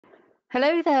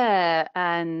Hello there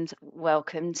and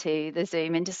welcome to the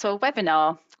Zoom into Soil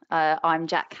webinar. I'm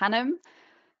Jack Hannam.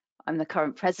 I'm the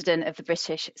current president of the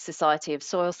British Society of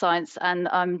Soil Science, and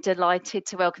I'm delighted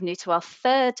to welcome you to our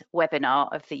third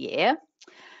webinar of the year.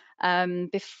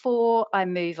 Before I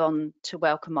move on to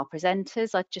welcome our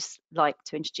presenters, I'd just like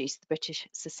to introduce the British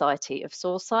Society of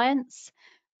Soil Science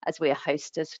as we are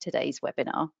hosts of today's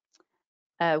webinar.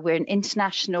 We're an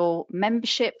international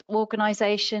membership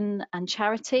organisation and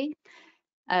charity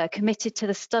committed to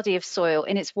the study of soil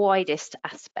in its widest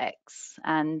aspects,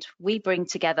 and we bring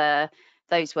together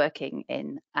those working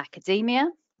in academia,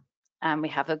 and we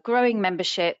have a growing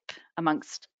membership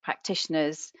amongst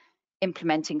practitioners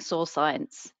implementing soil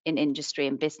science in industry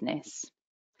and business.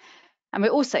 And we're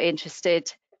also interested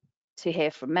to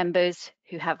hear from members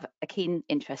who have a keen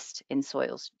interest in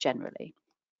soils generally.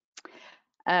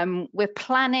 We're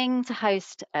planning to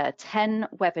host 10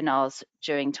 webinars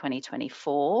during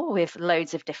 2024 with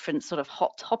loads of different sort of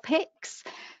hot topics.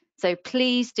 So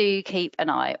please do keep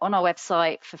an eye on our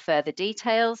website for further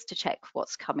details to check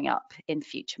what's coming up in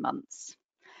future months.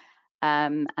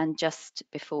 And just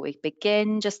before we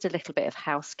begin, just a little bit of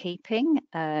housekeeping.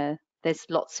 There's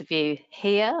lots of you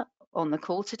here on the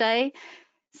call today,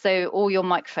 so all your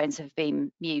microphones have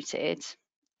been muted.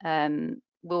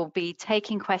 We'll be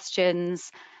taking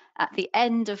questions at the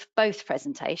end of both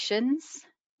presentations,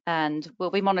 and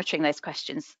we'll be monitoring those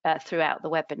questions throughout the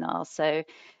webinar. So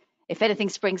if anything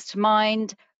springs to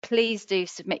mind, please do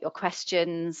submit your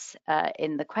questions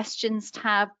in the questions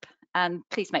tab, and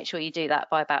please make sure you do that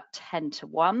by about 10 to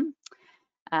 1.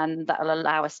 And that will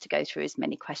allow us to go through as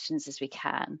many questions as we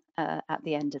can at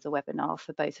the end of the webinar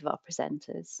for both of our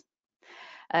presenters.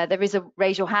 There is a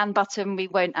raise your hand button. We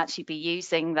won't actually be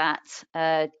using that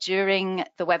during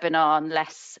the webinar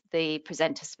unless the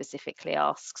presenter specifically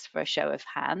asks for a show of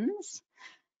hands.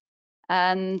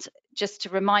 And just to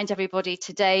remind everybody,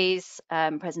 today's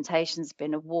presentation's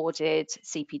been awarded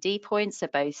CPD points, so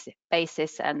both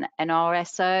BASIS and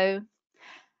NRSO.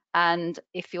 And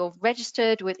if you're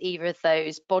registered with either of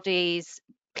those bodies,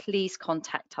 please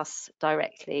contact us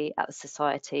directly at the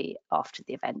Society after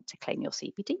the event to claim your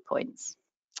CPD points.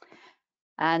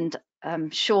 And I'm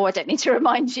sure I don't need to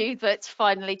remind you, but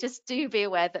finally, just do be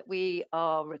aware that we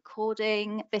are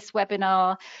recording this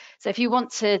webinar. So if you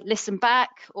want to listen back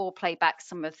or play back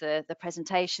some of the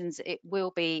presentations, it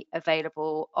will be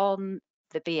available on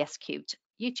the BSQ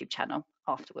YouTube channel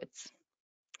afterwards.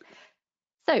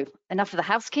 So enough of the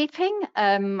housekeeping.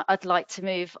 I'd like to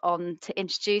move on to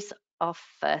introduce our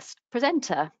first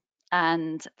presenter,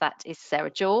 and that is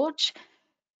Sarah George.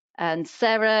 And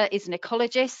Sarah is an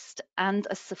ecologist and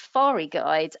a safari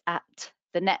guide at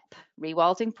the Knepp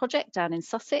Rewilding Project down in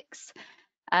Sussex.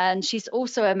 And she's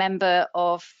also a member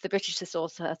of the British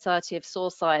Society of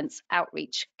Soil Science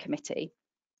Outreach Committee.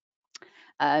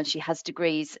 She has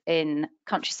degrees in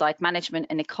Countryside Management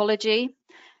and Ecology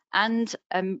and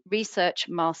research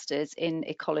masters in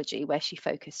ecology, where she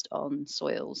focused on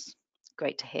soils.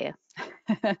 Great to hear.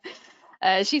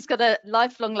 She's got a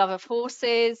lifelong love of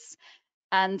horses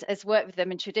and has worked with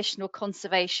them in traditional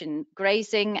conservation,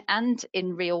 grazing, and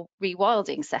in real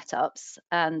rewilding setups,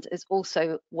 and has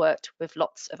also worked with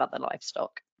lots of other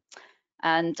livestock.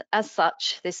 And as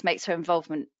such, this makes her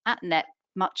involvement at Knepp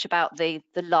much about the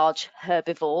large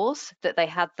herbivores that they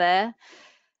had there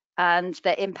and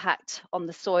their impact on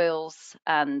the soils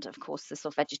and, of course, the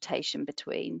sort of vegetation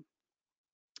between.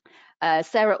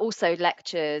 Sarah also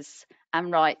lectures and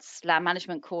writes land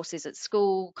management courses at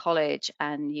school, college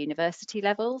and university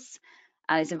levels,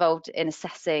 and is involved in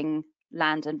assessing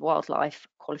land and wildlife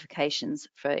qualifications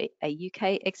for a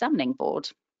UK examining board.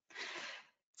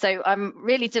 So I'm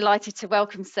really delighted to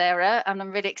welcome Sarah, and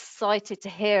I'm really excited to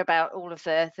hear about all of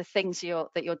the things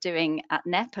that you're doing at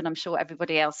Knepp, and I'm sure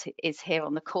everybody else is here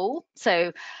on the call.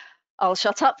 So I'll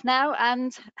shut up now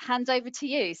and hand over to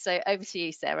you. So over to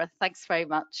you, Sarah. Thanks very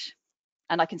much.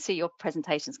 And I can see your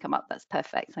presentations come up. That's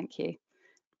perfect. Thank you.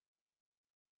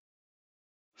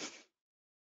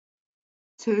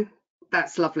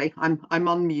 That's lovely. I'm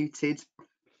unmuted,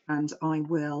 and I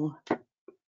will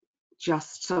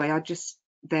just,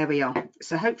 there we are.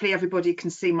 So hopefully everybody can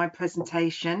see my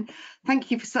presentation.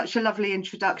 Thank you for such a lovely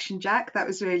introduction, Jack. That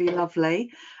was really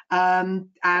lovely. And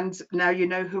now you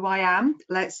know who I am.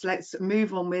 Let's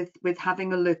move on with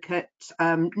having a look at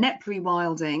Knepp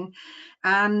Rewilding,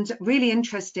 and really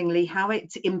interestingly how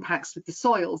it impacts with the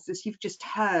soils. As you've just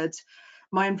heard,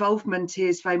 my involvement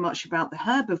is very much about the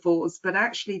herbivores, but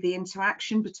actually the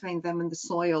interaction between them and the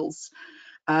soils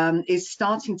is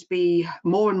starting to be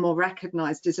more and more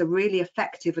recognised as a really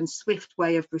effective and swift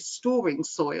way of restoring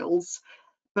soils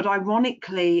But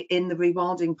ironically, in the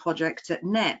rewilding project at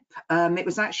Knepp, it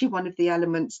was actually one of the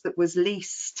elements that was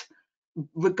least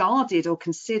regarded or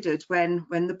considered when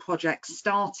the project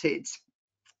started.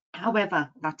 However,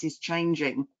 that is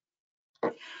changing.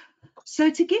 So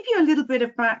to give you a little bit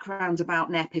of background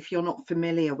about Knepp, if you're not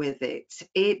familiar with it,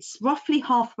 it's roughly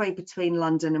halfway between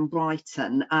London and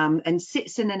Brighton, and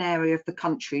sits in an area of the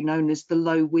country known as the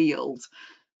Low Weald.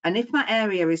 And if that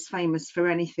area is famous for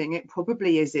anything, it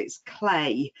probably is its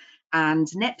clay. And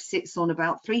Knepp sits on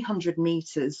about 300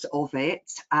 metres of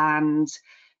it. And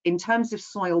in terms of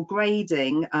soil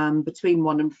grading, between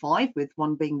 1 and 5, with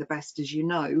 1 being the best, as you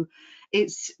know,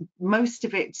 it's most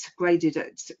of it graded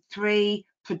at 3,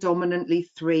 predominantly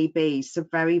 3B, so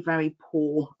very, very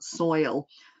poor soil.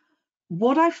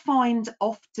 What I find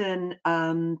often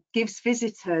gives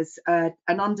visitors an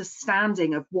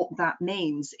understanding of what that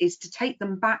means is to take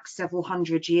them back several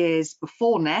hundred years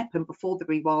before Knepp and before the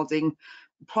rewilding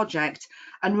project,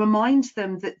 and remind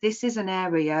them that this is an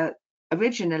area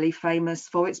originally famous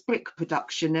for its brick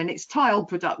production and its tile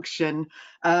production,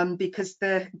 because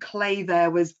the clay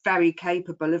there was very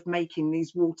capable of making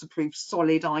these waterproof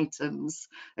solid items,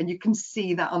 and you can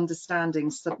see that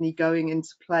understanding suddenly going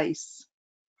into place.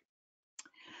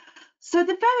 So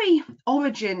the very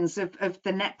origins of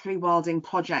the Knepp Rewilding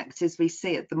Project, as we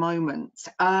see at the moment,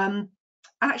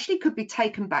 actually could be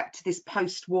taken back to this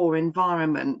post-war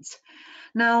environment.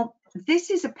 Now, this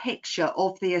is a picture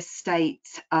of the estate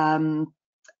at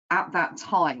that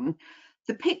time.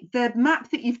 The map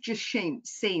that you've just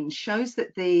seen shows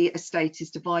that the estate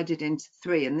is divided into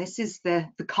 3, and this is the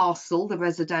castle, the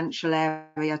residential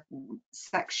area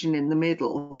section in the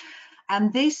middle.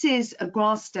 And this is a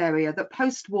grassed area that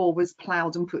post-war was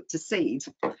ploughed and put to seed.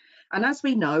 And as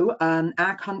we know,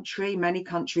 our country, many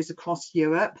countries across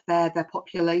Europe, their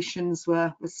populations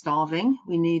were starving.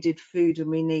 We needed food, and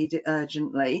we need it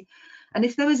urgently. And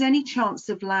if there was any chance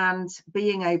of land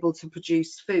being able to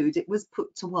produce food, it was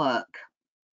put to work.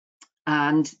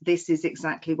 And this is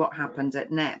exactly what happened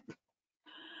at Knepp.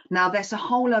 Now, there's a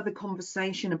whole other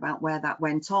conversation about where that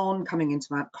went on, coming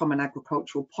into our common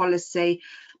agricultural policy.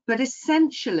 But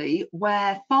essentially,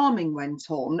 where farming went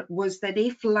on was that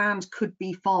if land could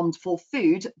be farmed for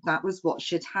food, that was what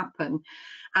should happen.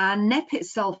 And Knepp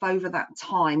itself, over that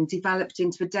time, developed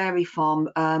into a dairy farm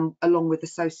along with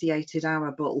associated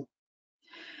arable.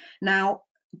 Now,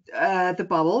 the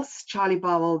Burrells, Charlie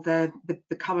Burrell, the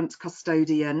current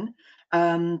custodian,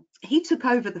 he took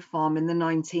over the farm in the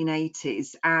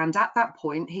 1980s, and at that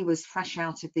point he was fresh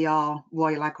out of the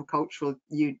Royal Agricultural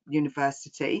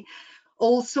University.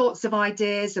 All sorts of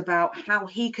ideas about how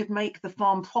he could make the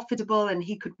farm profitable and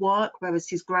he could work, whereas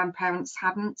his grandparents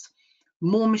hadn't.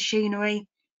 More machinery,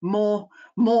 more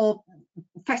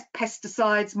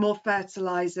pesticides, more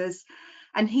fertilizers.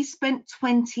 And he spent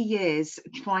 20 years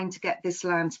trying to get this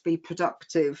land to be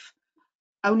productive,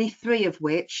 only 3 of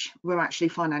which were actually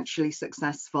financially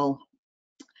successful.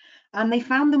 And they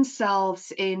found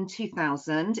themselves in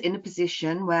 2000 in a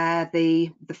position where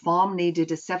the farm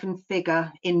needed a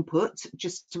 7-figure input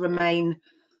just to remain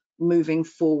moving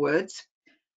forward.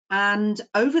 And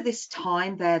over this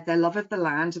time, their love of the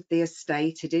land, of the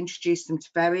estate, had introduced them to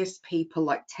various people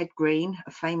like Ted Green,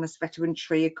 a famous veteran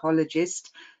tree ecologist,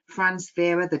 Frans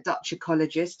Vera, the Dutch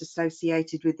ecologist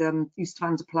associated with Oost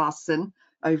van der Plassen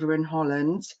over in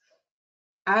Holland.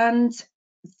 And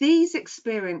these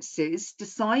experiences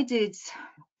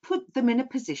put them in a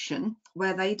position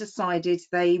where they decided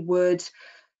they would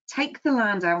take the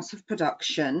land out of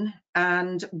production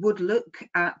and would look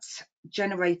at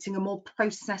generating a more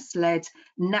process-led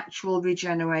natural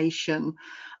regeneration.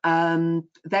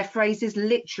 Their phrase is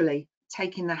literally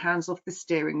taking their hands off the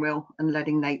steering wheel and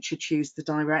letting nature choose the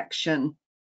direction.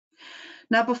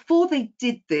 Now, before they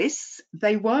did this,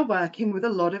 they were working with a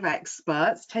lot of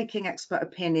experts, taking expert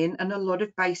opinion, and a lot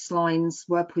of baselines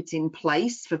were put in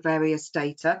place for various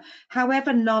data,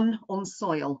 however, none on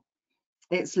soil.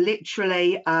 It's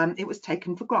literally, it was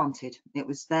taken for granted. It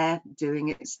was there doing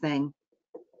its thing.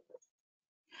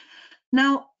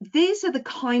 Now, these are the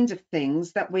kind of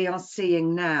things that we are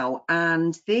seeing now,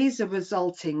 and these are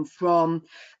resulting from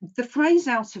the phrase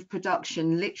out of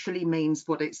production literally means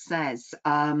what it says.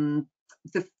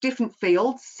 The different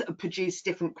fields produce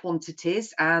different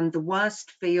quantities, and the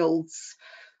worst fields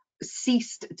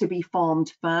ceased to be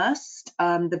farmed first.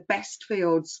 The best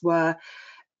fields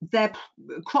their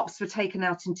crops were taken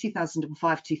out in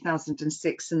 2005,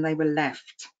 2006, and they were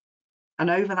left. And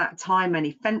over that time,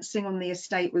 any fencing on the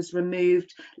estate was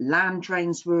removed, land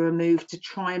drains were removed to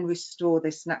try and restore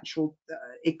this natural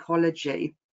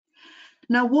ecology.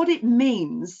 Now, what it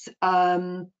means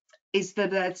is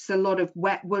that there's a lot of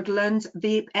wet woodland.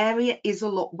 The area is a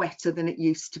lot wetter than it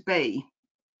used to be,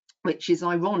 which is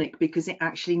ironic because it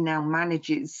actually now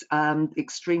manages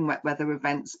extreme wet weather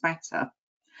events better.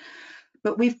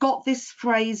 But we've got this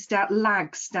phrased out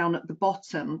lags down at the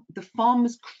bottom. The farm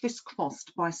was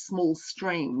crisscrossed by small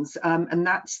streams, and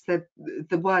that's the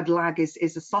word lag is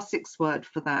a Sussex word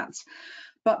for that.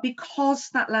 But because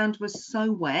that land was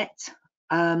so wet,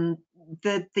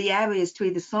 the areas to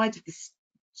either side of this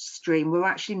stream were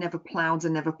actually never ploughed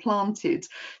and never planted.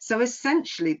 So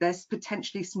essentially, there's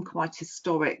potentially some quite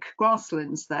historic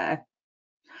grasslands there.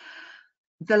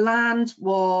 The land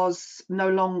was no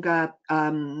longer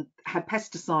had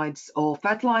pesticides or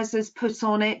fertilizers put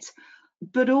on it,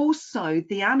 but also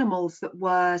the animals that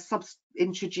were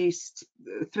introduced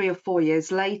 3 or 4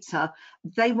 years later,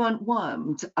 they weren't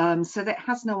wormed, so that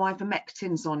has no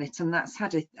ivermectins on it, and that's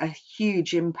had a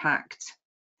huge impact.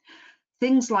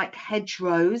 Things like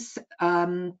hedgerows,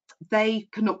 they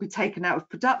cannot be taken out of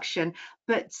production,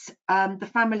 but the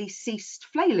family ceased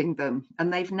flailing them,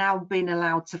 and they've now been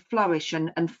allowed to flourish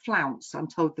and flounce, I'm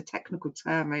told the technical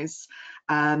term is,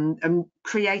 and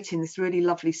creating this really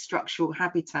lovely structural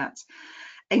habitat.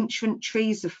 Ancient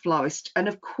trees have flourished, and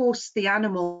of course the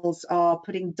animals are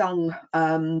putting dung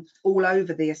all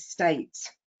over the estate.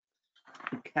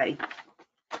 Okay.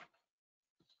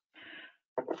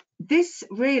 This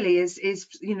really is,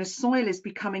 you know, soil is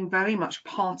becoming very much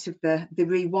part of the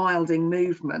rewilding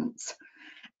movement.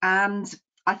 And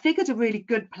I figured a really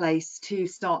good place to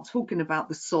start talking about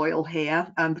the soil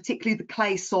here, particularly the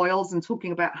clay soils, and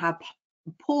talking about how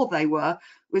poor they were,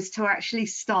 was to actually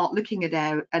start looking at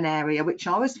an area which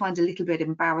I always find a little bit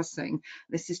embarrassing.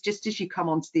 This is just as you come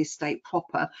onto the estate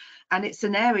proper, and it's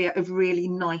an area of really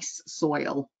nice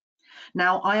soil.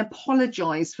 Now, I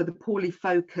apologise for the poorly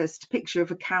focused picture of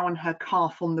a cow and her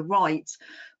calf on the right,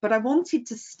 but I wanted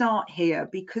to start here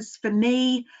because for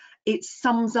me, it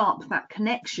sums up that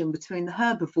connection between the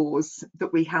herbivores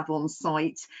that we have on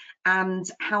site and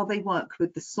how they work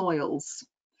with the soils.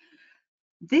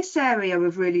 This area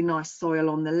of really nice soil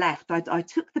on the left, I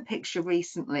took the picture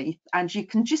recently, and you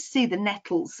can just see the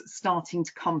nettles starting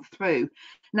to come through.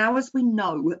 Now, as we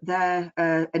know, they're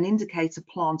an indicator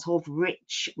plant of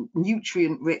rich,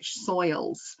 nutrient-rich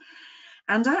soils.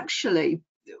 And actually,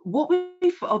 what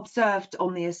we've observed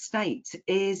on the estate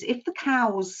is if the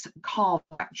cows calve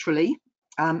naturally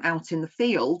out in the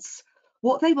fields,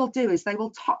 what they will do is they will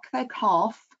tuck their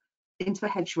calf into a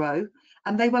hedgerow,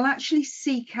 and they will actually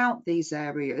seek out these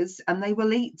areas, and they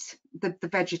will eat the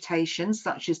vegetation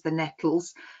such as the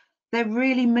nettles. They're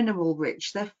really mineral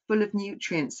rich, they're full of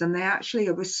nutrients, and they actually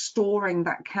are restoring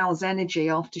that cow's energy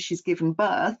after she's given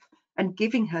birth and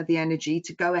giving her the energy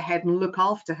to go ahead and look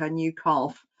after her new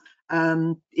calf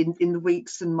in the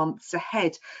weeks and months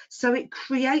ahead. So it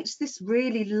creates this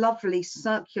really lovely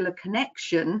circular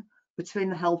connection between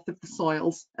the health of the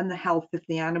soils and the health of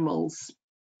the animals.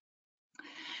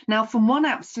 Now, from one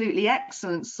absolutely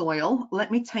excellent soil,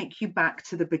 let me take you back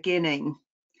to the beginning.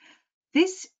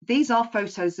 These are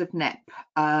photos of Knepp.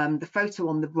 The photo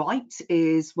on the right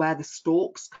is where the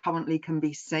stalks currently can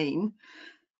be seen.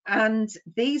 And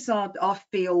these are our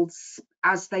fields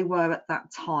as they were at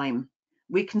that time.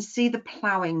 We can see the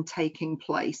ploughing taking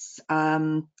place,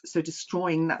 so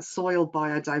destroying that soil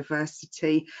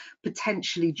biodiversity,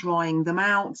 potentially drying them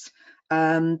out,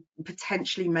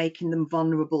 potentially making them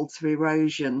vulnerable to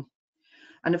erosion.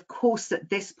 And of course, at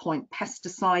this point,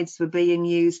 pesticides were being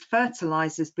used,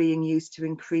 fertilizers being used to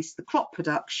increase the crop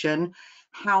production,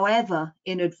 however,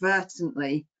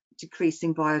 inadvertently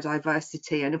decreasing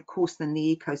biodiversity, and of course, then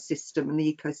the ecosystem and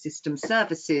the ecosystem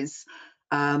services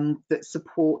that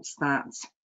supports that.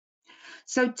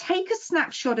 So take a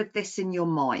snapshot of this in your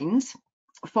mind.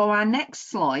 For our next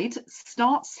slide,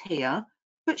 starts here,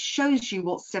 but shows you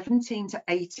what 17 to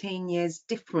 18 years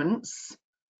difference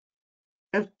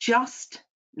of just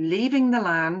leaving the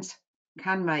land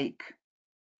can make.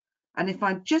 And if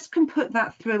I just can put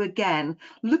that through again,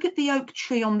 look at the oak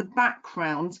tree on the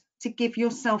background to give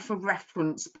yourself a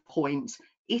reference point.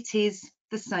 It is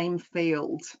the same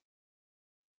field.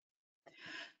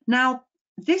 Now,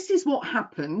 this is what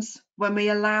happens when we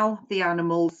allow the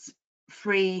animals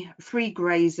free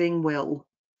grazing will.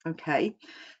 Okay,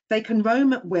 they can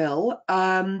roam at will.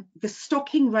 The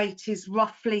stocking rate is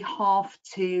roughly 1/2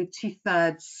 to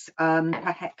 2/3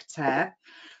 per hectare.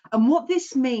 And what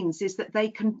this means is that they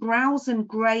can browse and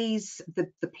graze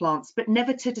the plants, but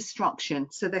never to destruction.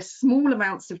 So there's small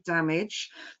amounts of damage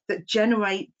that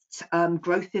generate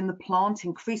growth in the plant,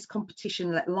 increase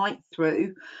competition, let light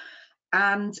through.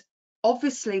 And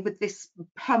obviously with this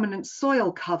permanent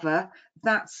soil cover,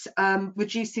 that's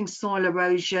reducing soil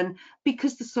erosion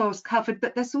because the soil's covered,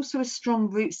 but there's also a strong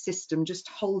root system just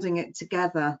holding it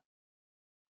together.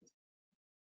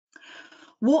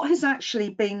 What has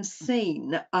actually been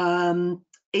seen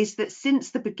is that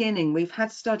since the beginning, we've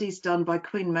had studies done by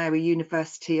Queen Mary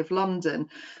University of London,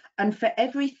 and for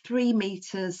every 3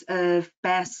 metres of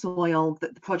bare soil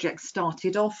that the project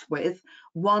started off with,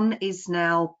 1 is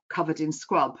now covered in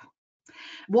scrub.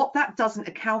 What that doesn't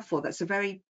account for, that's a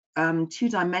very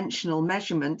two-dimensional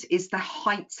measurement, is the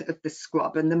height of the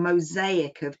scrub and the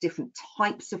mosaic of different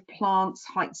types of plants,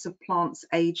 heights of plants,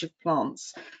 age of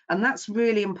plants. And that's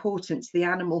really important to the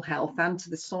animal health and to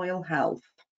the soil health.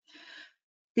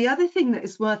 The other thing that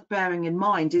is worth bearing in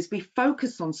mind is we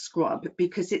focus on scrub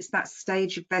because it's that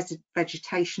stage of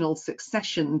vegetational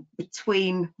succession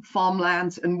between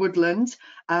farmland and woodland,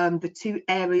 the 2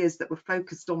 areas that were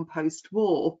focused on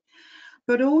post-war.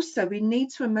 But also we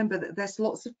need to remember that there's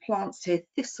lots of plants here,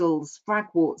 thistles,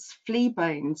 ragworts,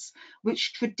 fleabanes,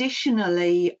 which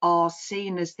traditionally are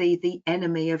seen as the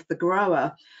enemy of the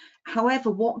grower. However,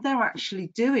 what they're actually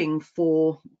doing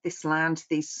for this land,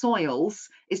 these soils,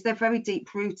 is they're very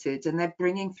deep rooted and they're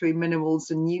bringing through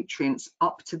minerals and nutrients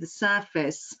up to the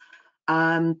surface.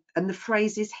 And the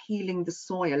phrase is healing the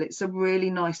soil. It's a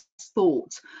really nice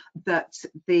thought that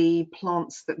the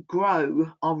plants that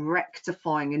grow are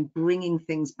rectifying and bringing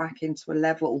things back into a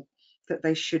level that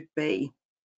they should be.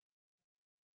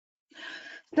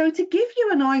 So to give you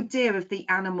an idea of the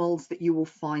animals that you will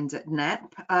find at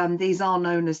Knepp, these are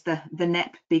known as the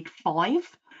Knepp Big Five.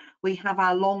 We have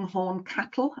our longhorn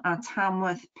cattle, our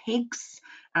Tamworth pigs,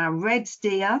 our red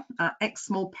deer, our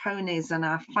Exmoor ponies and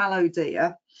our fallow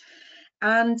deer.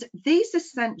 And these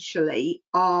essentially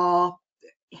are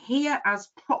here as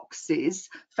proxies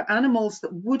for animals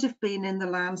that would have been in the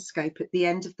landscape at the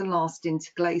end of the last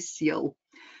interglacial.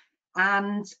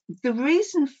 And the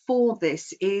reason for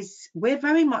this is we're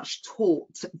very much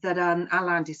taught that our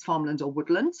land is farmland or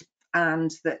woodland, and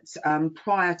that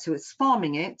prior to us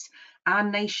farming it, our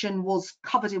nation was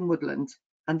covered in woodland,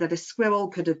 and that a squirrel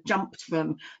could have jumped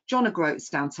from John O'Groats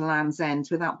down to Land's End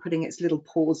without putting its little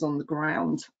paws on the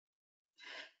ground.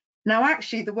 Now,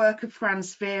 actually, the work of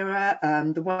Franz Vera,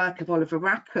 the work of Oliver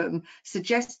Rackham,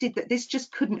 suggested that this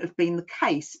just couldn't have been the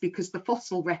case because the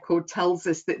fossil record tells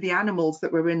us that the animals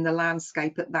that were in the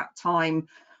landscape at that time,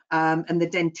 and the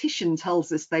dentition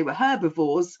tells us they were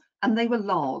herbivores and they were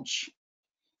large.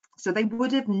 So they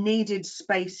would have needed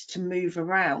space to move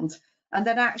around. And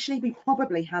then actually we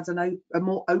probably had a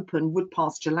more open wood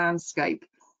pasture landscape.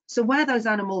 So where those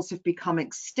animals have become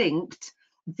extinct,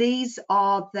 these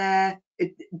are their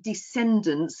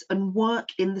descendants and work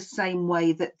in the same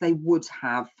way that they would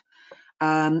have.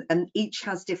 And each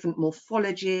has different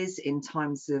morphologies in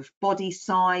terms of body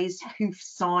size, hoof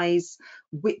size,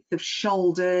 width of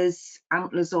shoulders,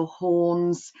 antlers or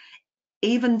horns,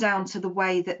 even down to the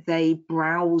way that they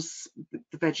browse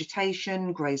the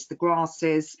vegetation, graze the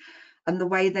grasses, and the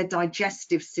way their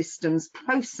digestive systems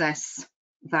process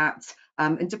that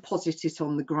and deposit it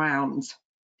on the ground.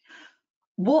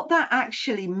 What that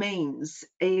actually means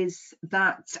is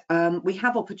that we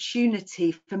have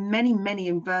opportunity for many, many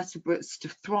invertebrates to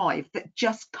thrive that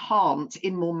just can't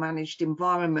in more managed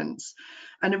environments.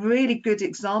 And a really good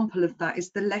example of that is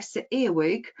the lesser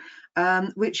earwig,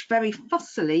 which very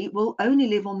fussily will only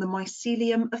live on the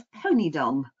mycelium of pony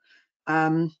dung.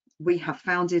 We have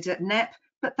found it at Knepp,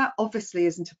 but that obviously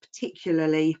isn't a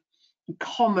particularly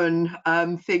common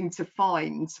thing to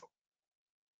find.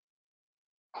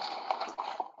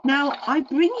 Now, I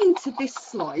bring you to this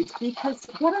slide because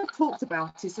what I've talked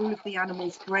about is all of the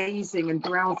animals grazing and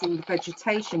browsing the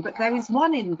vegetation, but there is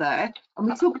one in there, and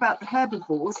we talk about the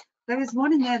herbivores, there is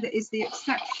one in there that is the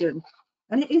exception,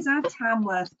 and it is our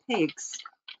Tamworth pigs.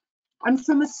 And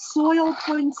from a soil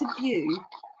point of view,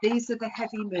 these are the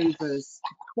heavy movers,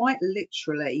 quite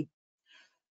literally.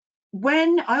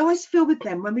 When I always feel with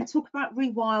them, when we talk about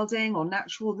rewilding or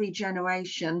natural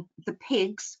regeneration, the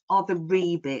pigs are the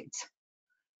re-bit.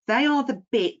 They are the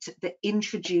bit that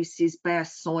introduces bare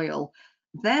soil.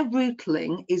 Their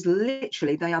rootling is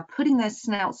literally, they are putting their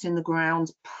snouts in the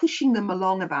ground, pushing them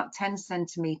along about 10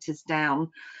 centimetres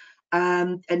down.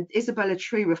 And Isabella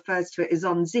Tree refers to it as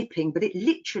unzipping, but it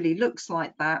literally looks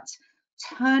like that,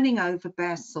 turning over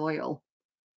bare soil.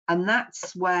 And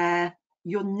that's where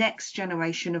your next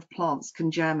generation of plants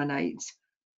can germinate.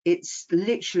 It's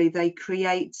literally, they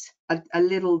create a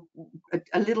little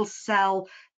cell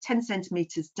 10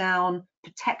 centimetres down,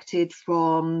 protected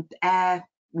from air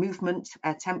movement,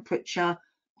 air temperature,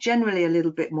 generally a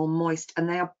little bit more moist, and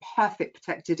they are perfect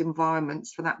protected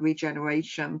environments for that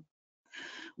regeneration.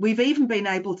 We've even been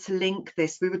able to link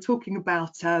this. We were talking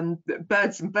about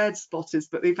birds and bird spotters,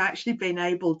 but we've actually been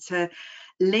able to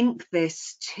link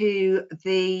this to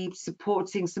the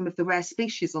supporting some of the rare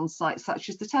species on site, such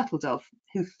as the turtle dove,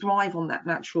 who thrive on that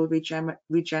natural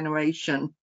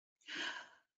regeneration.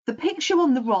 The picture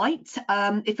on the right,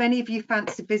 if any of you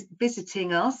fancy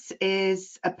visiting us,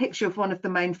 is a picture of one of the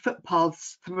main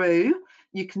footpaths through.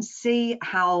 You can see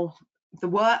how the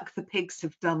work the pigs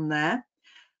have done there.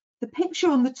 The picture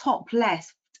on the top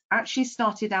left actually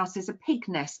started out as a pig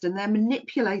nest, and they're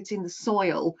manipulating the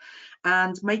soil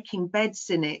and making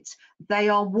beds in it. They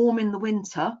are warm in the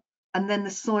winter, and then the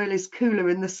soil is cooler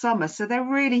in the summer. So they're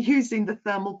really using the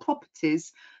thermal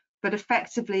properties. But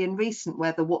effectively in recent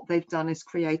weather, what they've done is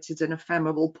created an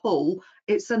ephemeral pool.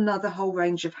 It's another whole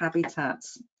range of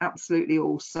habitats. Absolutely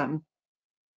awesome.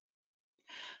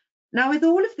 Now, with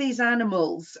all of these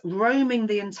animals roaming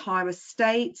the entire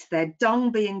estate, their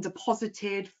dung being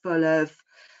deposited full of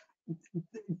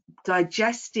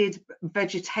digested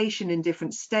vegetation in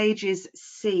different stages,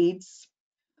 seeds,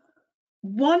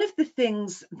 one of the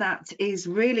things that is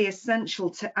really essential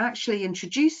to actually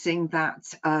introducing that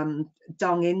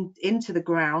dung into the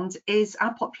ground is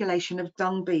our population of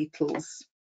dung beetles.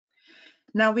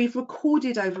 Now, we've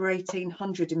recorded over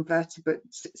 1,800 invertebrate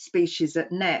species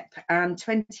at Knepp and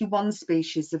 21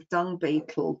 species of dung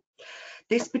beetle.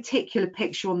 This particular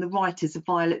picture on the right is a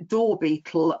violet door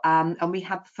beetle, and we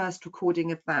had the first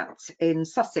recording of that in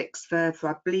Sussex for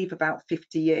I believe about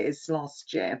 50 years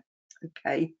last year.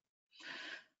 Okay.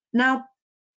 Now,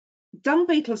 dung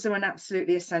beetles are an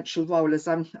absolutely essential role, as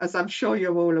I'm sure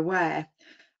you're all aware.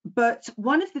 But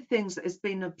one of the things that has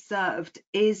been observed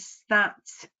is that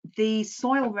the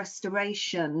soil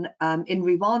restoration in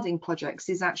rewilding projects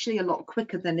is actually a lot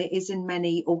quicker than it is in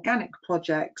many organic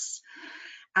projects.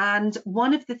 And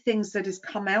one of the things that has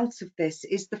come out of this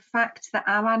is the fact that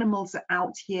our animals are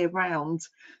out year round.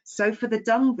 So for the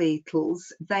dung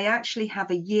beetles, they actually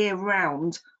have a year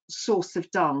round source of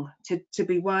dung to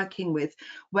be working with,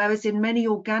 whereas in many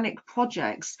organic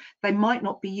projects they might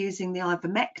not be using the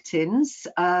ivermectins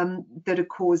that are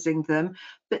causing them,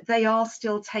 but they are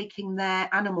still taking their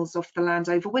animals off the land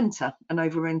over winter and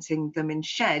overwintering them in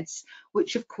sheds,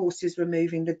 which of course is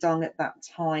removing the dung at that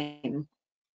time.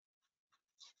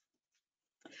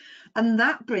 And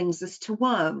that brings us to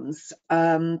worms,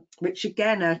 which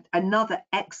again are another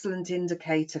excellent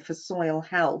indicator for soil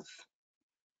health.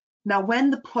 Now, when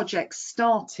the project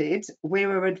started, we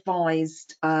were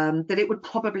advised that it would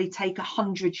probably take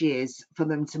 100 years for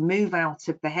them to move out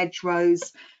of the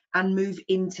hedgerows and move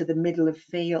into the middle of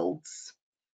fields.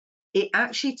 It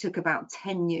actually took about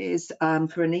 10 years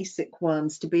for anisic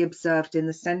worms to be observed in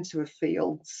the centre of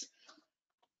fields.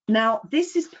 Now,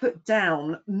 this is put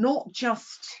down not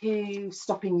just to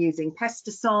stopping using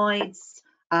pesticides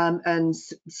and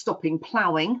stopping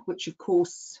ploughing, which of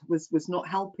course was not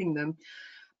helping them,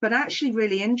 but actually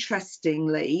really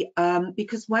interestingly,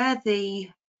 because where the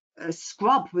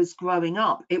scrub was growing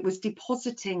up, it was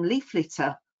depositing leaf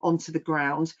litter onto the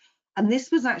ground, and this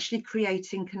was actually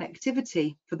creating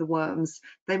connectivity for the worms.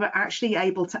 They were actually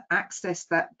able to access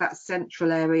that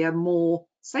central area more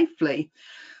safely.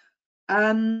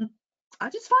 I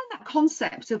just find that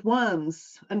concept of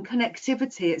worms and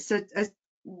connectivity, it's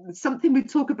something we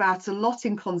talk about a lot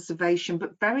in conservation,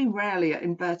 but very rarely at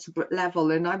invertebrate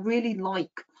level. And I really like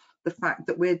the fact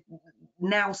that we're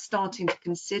now starting to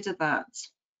consider that.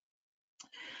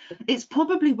 It's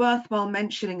probably worthwhile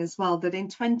mentioning as well that in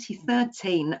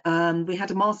 2013, we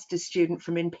had a master's student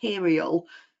from Imperial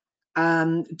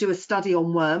do a study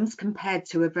on worms compared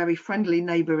to a very friendly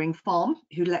neighbouring farm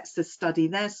who lets us study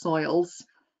their soils,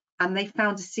 and they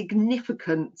found a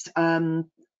significant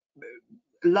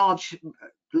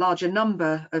larger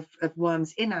number of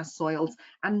worms in our soils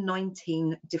and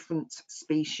 19 different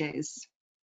species.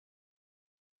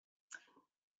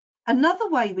 Another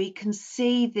way we can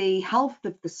see the health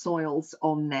of the soils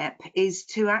on Knepp is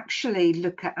to actually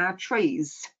look at our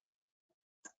trees.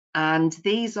 And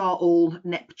these are all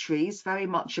Knepp trees, very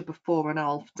much a before and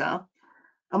after.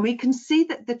 And we can see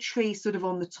that the tree sort of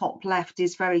on the top left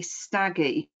is very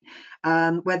staggy,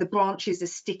 where the branches are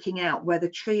sticking out, where the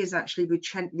tree is actually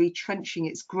retrenching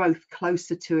its growth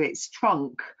closer to its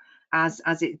trunk as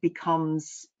it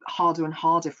becomes harder and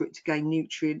harder for it to gain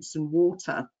nutrients and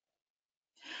water.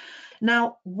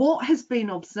 Now, what has been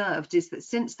observed is that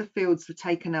since the fields were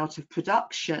taken out of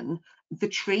production, the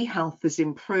tree health has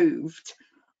improved.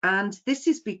 And this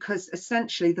is because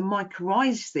essentially the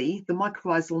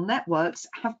mycorrhizal networks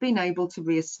have been able to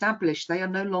re-establish. They are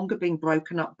no longer being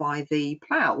broken up by the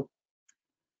plough.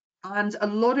 And a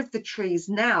lot of the trees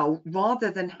now,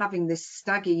 rather than having this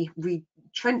staggy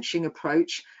trenching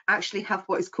approach actually have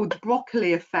what is called the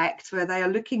broccoli effect, where they are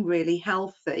looking really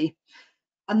healthy.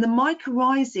 And the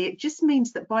mycorrhizae, it just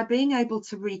means that by being able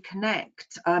to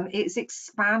reconnect, it's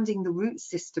expanding the root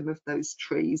system of those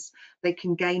trees. They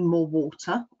can gain more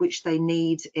water, which they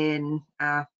need in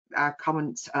our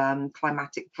current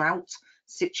climatic drought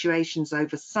situations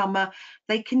over summer.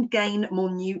 They can gain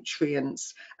more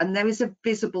nutrients, and there is a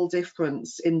visible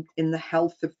difference in the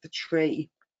health of the tree.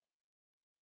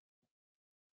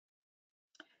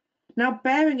 Now,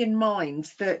 bearing in mind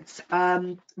that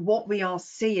what we are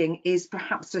seeing is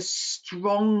perhaps a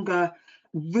stronger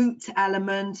root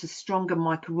element, a stronger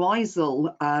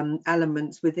mycorrhizal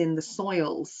element within the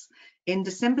soils. In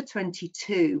December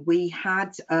 22, we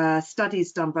had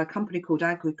studies done by a company called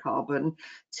AgriCarbon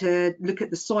to look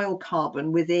at the soil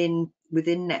carbon within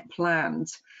Knepp land.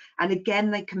 And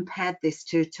again, they compared this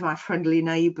to our friendly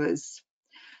neighbours.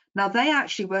 Now, they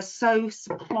actually were so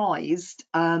surprised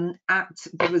at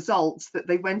the results that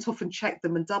they went off and checked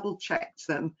them and double checked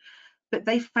them. But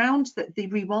they found that the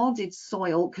rewilded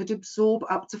soil could absorb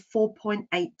up to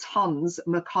 4.8 tonnes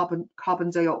of carbon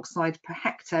dioxide per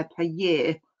hectare per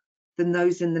year than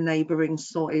those in the neighbouring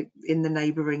soil, in the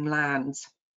neighbouring land.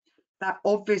 That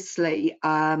obviously,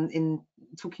 in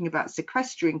talking about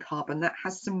sequestering carbon, that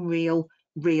has some real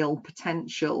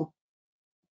potential.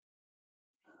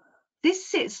 This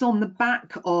sits on the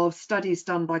back of studies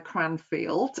done by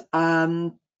Cranfield,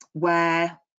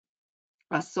 where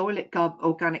soil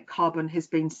organic carbon has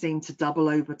been seen to double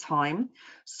over time.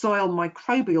 Soil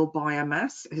microbial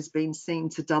biomass has been seen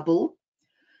to double.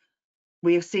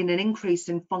 We have seen an increase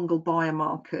in fungal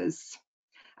biomarkers,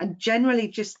 and generally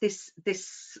just this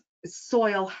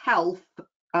soil health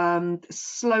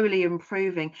slowly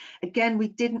improving. Again, we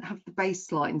didn't have the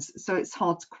baselines, so it's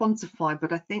hard to quantify,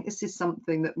 but I think this is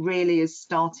something that really is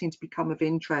starting to become of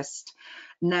interest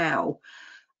now,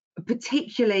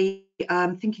 particularly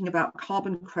thinking about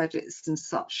carbon credits and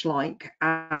such like.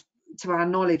 To our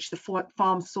knowledge, the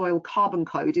Farm Soil Carbon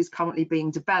Code is currently being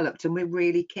developed, and we're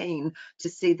really keen to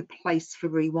see the place for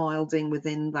rewilding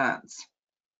within that.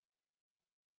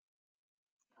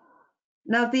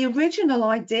 Now, the original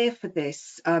idea for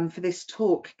this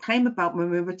talk came about when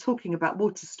we were talking about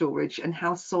water storage and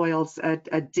how soils are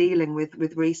dealing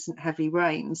with recent heavy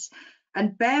rains.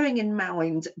 And bearing in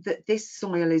mind that this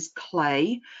soil is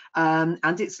clay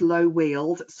and it's low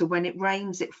wheeled, so when it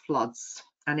rains, it floods.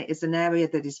 And it is an area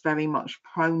that is very much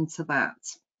prone to that.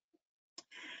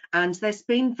 And there's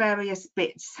been various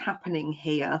bits happening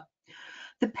here.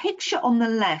 The picture on the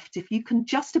left, if you can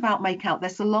just about make out,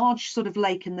 there's a large sort of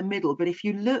lake in the middle, but if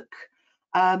you look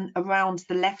around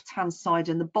the left-hand side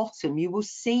and the bottom, you will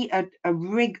see a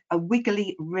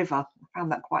wiggly river. I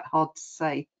found that quite hard to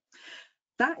say.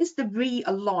 That is the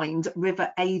realigned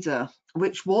River Ada,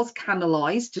 which was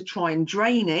canalised to try and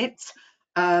drain it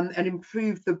and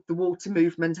improve the water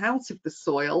movement out of the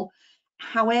soil.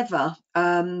 However,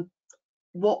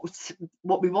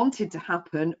 what we wanted to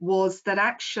happen was that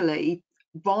actually,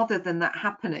 rather than that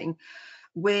happening,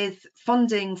 with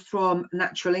funding from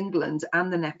Natural England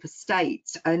and the Knepp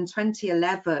estate in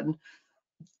 2011,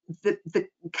 the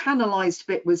canalised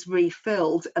bit was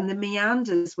refilled and the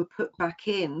meanders were put back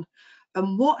in.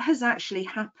 And what has actually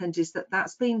happened is that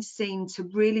that's been seen to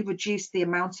really reduce the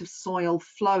amount of soil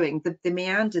flowing. The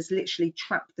meanders literally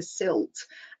trap the silt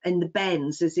in the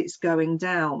bends as it's going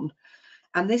down.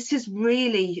 And this has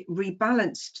really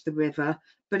rebalanced the river,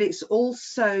 but it's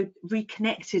also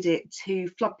reconnected it to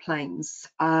floodplains.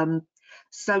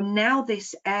 So now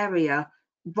this area,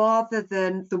 rather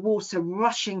than the water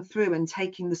rushing through and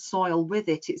taking the soil with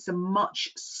it, it's a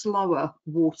much slower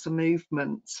water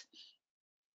movement.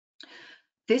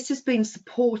 This has been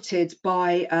supported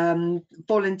by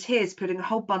volunteers putting a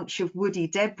whole bunch of woody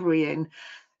debris in.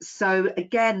 So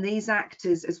again, these act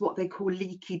as what they call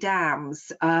leaky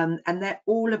dams, and they're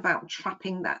all about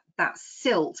trapping that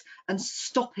silt and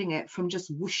stopping it from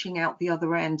just whooshing out the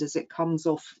other end as it comes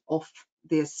off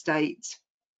the estate.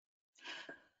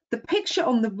 The picture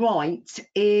on the right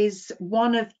is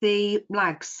one of the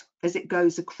lags as it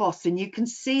goes across, and you can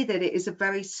see that it is a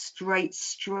very straight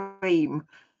stream.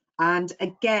 And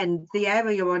again, the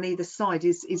area on either side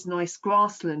is nice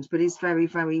grassland, but is very,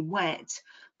 very wet.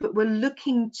 But we're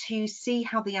looking to see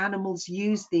how the animals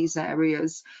use these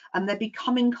areas, and they're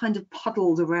becoming kind of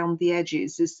puddled around the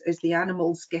edges as the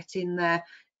animals get in there,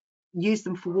 use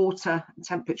them for water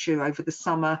temperature over the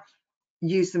summer,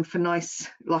 use them for nice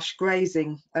lush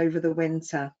grazing over the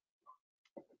winter.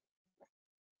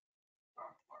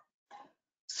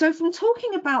 So from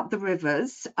talking about the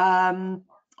rivers,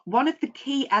 one of the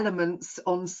key elements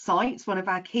on site, one of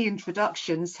our key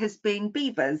introductions, has been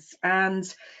beavers,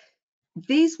 and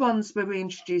these ones were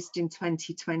reintroduced in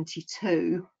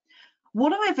 2022.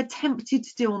 What I've attempted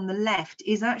to do on the left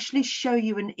is actually show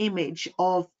you an image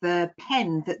of the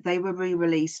pen that they were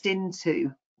re-released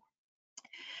into.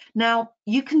 Now,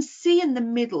 you can see in the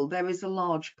middle there is a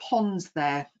large pond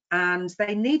there, and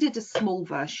they needed a small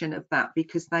version of that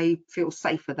because they feel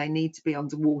safer. They need to be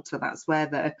underwater. That's where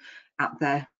they're at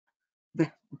the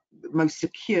most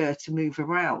secure to move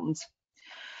around.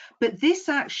 But this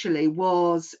actually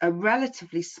was a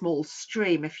relatively small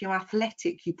stream. If you're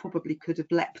athletic, you probably could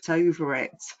have leapt over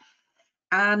it.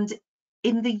 And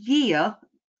in the year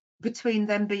between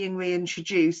them being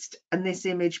reintroduced and this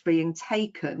image being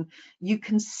taken, you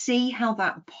can see how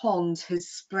that pond has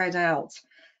spread out.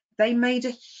 They made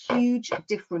a huge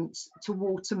difference to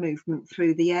water movement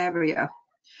through the area.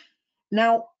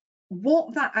 Now,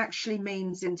 what that actually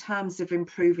means in terms of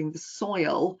improving the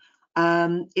soil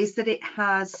is that it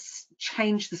has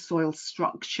changed the soil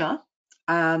structure.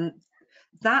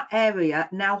 That area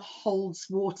now holds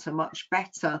water much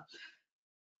better.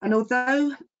 And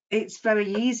although it's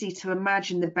very easy to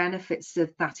imagine the benefits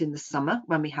of that in the summer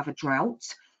when we have a drought,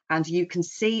 and you can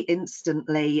see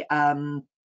instantly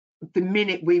the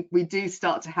minute we do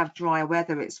start to have drier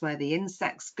weather, it's where the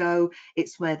insects go,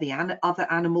 it's where the other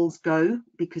animals go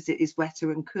because it is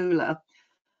wetter and cooler.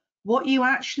 What you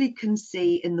actually can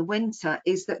see in the winter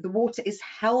is that the water is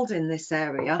held in this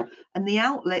area, and the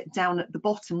outlet down at the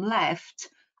bottom left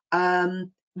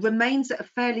remains at a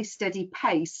fairly steady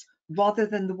pace rather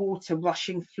than the water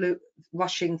rushing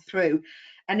through.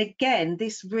 And again,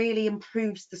 this really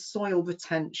improves the soil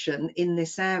retention in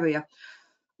this area.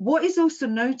 What is also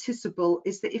noticeable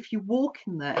is that if you walk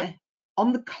in there,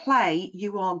 on the clay,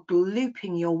 you are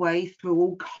glooping your way through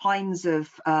all kinds of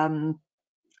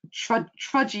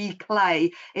trudgy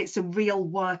clay. It's a real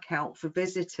workout for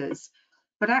visitors.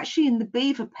 But actually in the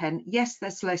beaver pen, yes,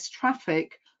 there's less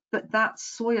traffic, but that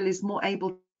soil is more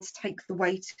able to take the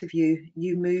weight of you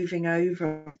moving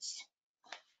over it.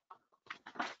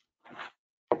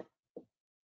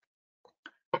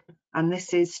 And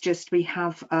this is just, we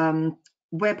have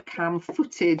webcam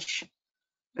footage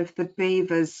of the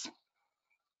beavers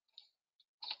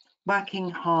working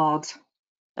hard.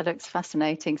 That looks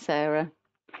fascinating, Sarah.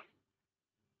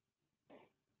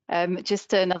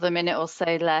 Just another minute or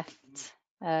so left.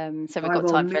 So we've got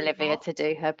time for Olivia to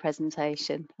do her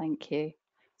presentation. Thank you.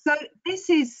 So this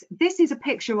is a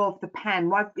picture of the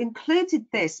pen. I've included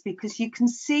this because you can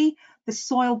see the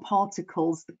soil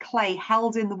particles, the clay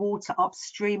held in the water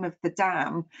upstream of the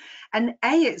dam. And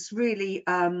it's really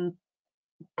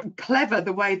clever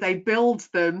the way they build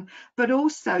them, but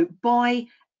also by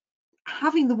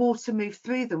having the water move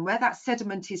through them, where that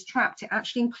sediment is trapped, it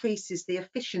actually increases the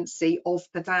efficiency of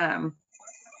the dam.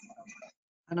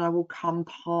 And I will come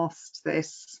past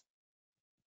this.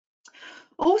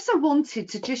 Also wanted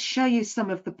to just show you some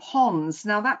of the ponds.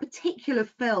 Now, that particular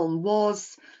film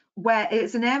was where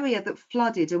it's an area that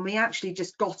flooded, and we actually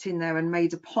just got in there and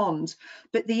made a pond.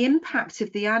 But the impact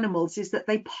of the animals is that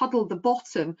they puddle the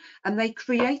bottom, and they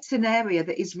create an area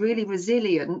that is really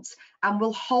resilient and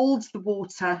will hold the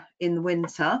water in the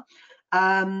winter,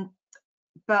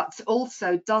 but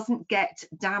also doesn't get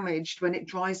damaged when it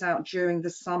dries out during the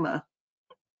summer.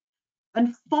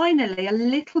 And finally, a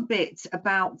little bit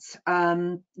about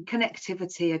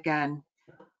connectivity again.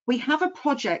 We have a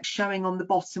project showing on the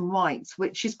bottom right,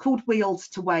 which is called Wheels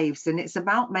to Waves, and it's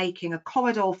about making a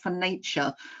corridor for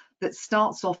nature that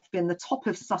starts off in the top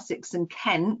of Sussex and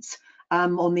Kent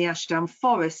on the Ashdown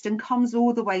Forest and comes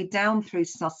all the way down through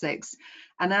Sussex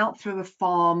and out through a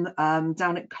farm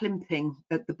down at Climping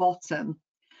at the bottom.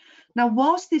 Now,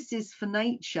 whilst this is for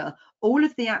nature, all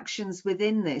of the actions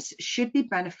within this should be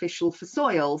beneficial for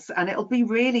soils, and it'll be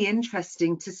really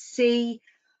interesting to see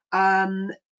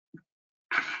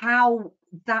how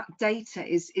that data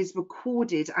is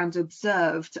recorded and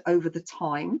observed over the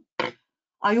time.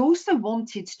 I also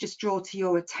wanted to just draw to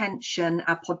your attention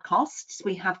our podcasts.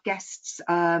 We have guests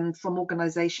from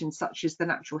organisations such as the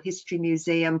Natural History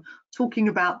Museum talking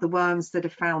about the worms that are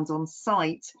found on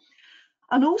site.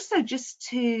 And also just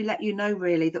to let you know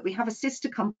really that we have a sister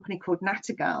company called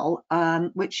Nattergal,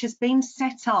 which has been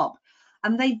set up,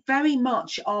 and they very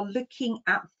much are looking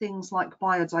at things like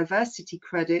biodiversity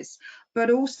credits,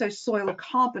 but also soil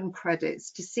carbon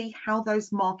credits to see how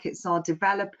those markets are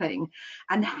developing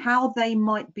and how they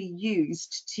might be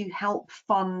used to help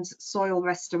fund soil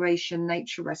restoration,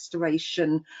 nature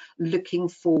restoration, looking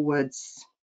forwards.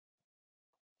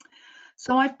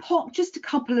 So I've popped just a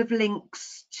couple of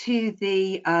links to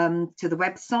the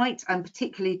website, and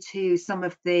particularly to some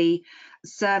of the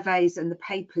surveys and the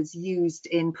papers used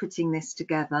in putting this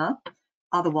together.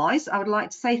 Otherwise, I would like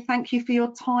to say thank you for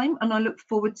your time, and I look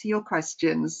forward to your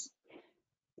questions.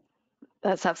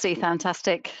 That's absolutely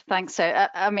fantastic. Thanks. So,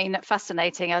 I mean,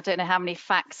 fascinating. I don't know how many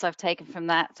facts I've taken from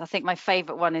that. I think my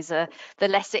favourite one is the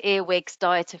lesser earwig's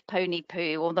diet of pony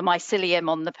poo, or the mycelium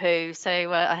on the poo. So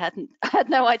I had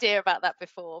no idea about that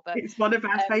before. But it's one of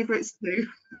our favourites too.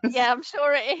 yeah, I'm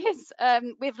sure it is.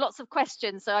 We have lots of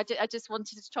questions, so I just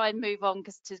wanted to try and move on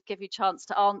because to give you a chance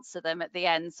to answer them at the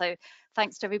end. So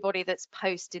thanks to everybody that's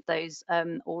posted those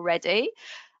already.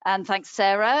 And thanks,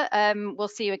 Sarah. We'll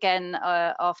see you again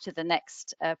after the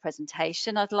next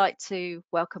presentation. I'd like to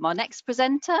welcome our next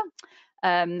presenter,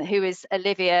 who is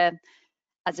Olivia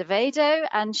Azevedo,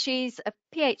 and she's a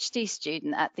PhD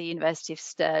student at the University of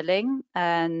Stirling,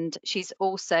 and she's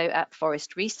also at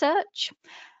Forest Research.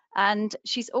 And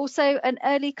she's also an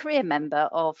early career member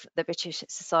of the British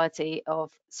Society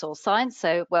of Soil Science.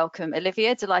 So welcome,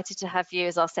 Olivia. Delighted to have you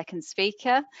as our second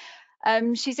speaker.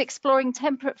 She's exploring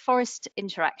temperate forest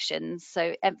interactions,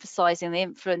 so emphasising the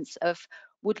influence of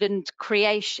woodland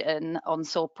creation on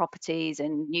soil properties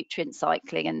and nutrient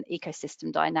cycling and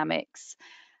ecosystem dynamics.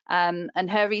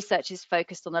 And her research is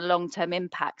focused on the long-term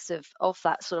impacts of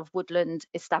that sort of woodland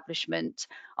establishment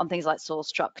on things like soil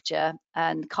structure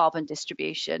and carbon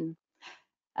distribution.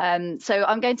 So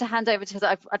I'm going to hand over to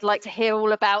her. I'd like to hear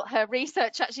all about her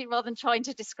research, actually, rather than trying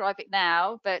to describe it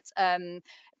now. But it'd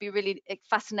be really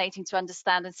fascinating to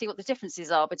understand and see what the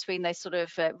differences are between those sort of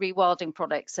rewilding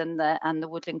products and the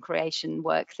woodland creation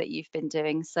work that you've been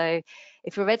doing. So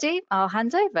if you're ready, I'll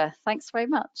hand over. Thanks very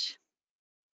much.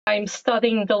 I'm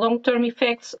studying the long-term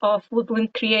effects of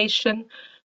woodland creation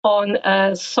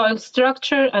on soil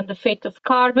structure and the fate of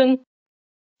carbon.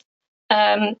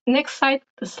 Next slide,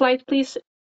 please.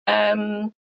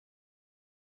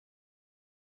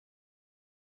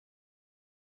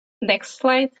 Next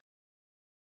slide.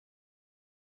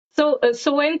 So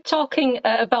when talking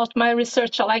about my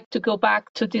research, I like to go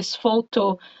back to this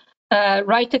photo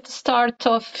right at the start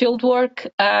of fieldwork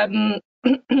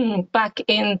back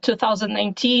in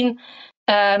 2019.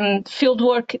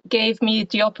 Fieldwork gave me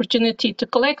the opportunity to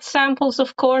collect samples,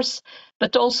 of course,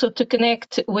 but also to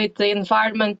connect with the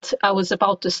environment I was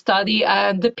about to study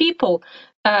and the people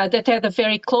that had a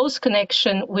very close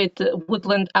connection with the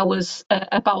woodland I was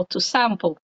about to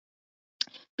sample.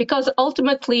 Because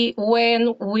ultimately,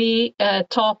 when we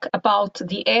talk about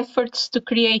the efforts to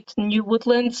create new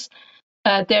woodlands,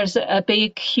 there's a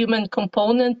big human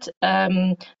component.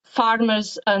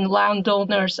 Farmers and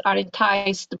landowners are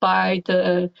enticed by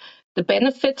the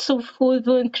benefits of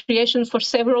woodland creation for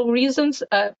several reasons.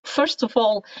 First of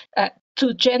all,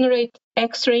 to generate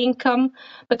extra income,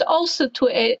 but also to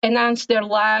enhance their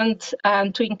land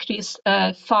and to increase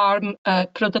farm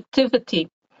productivity.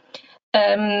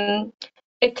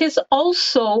 It is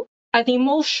also an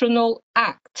emotional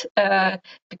act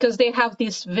because they have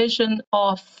this vision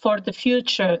for the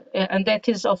future, and that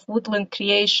is of woodland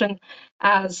creation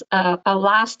as a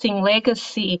lasting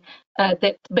legacy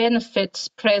that benefits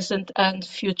present and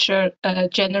future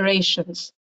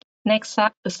generations. Next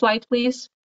slide, please.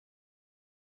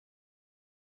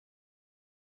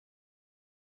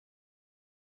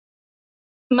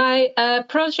 My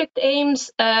project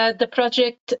aims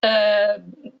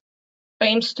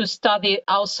to study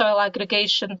how soil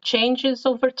aggregation changes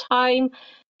over time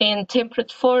in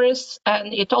temperate forests,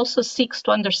 and it also seeks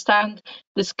to understand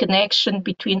this connection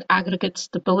between aggregate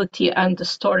stability and the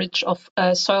storage of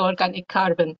soil organic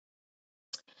carbon.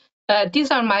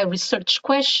 These are my research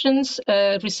questions.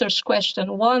 Research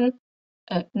question 1.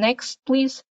 Next,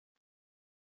 please.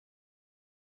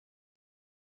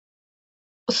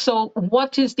 So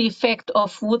what is the effect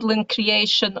of woodland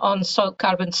creation on soil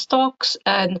carbon stocks,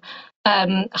 and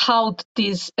how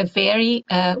these vary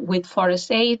with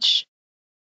forest age?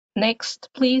 Next,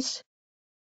 please.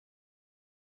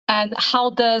 And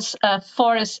how does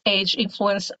forest age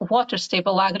influence water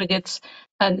stable aggregates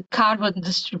and carbon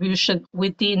distribution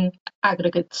within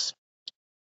aggregates?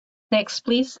 Next,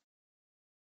 please.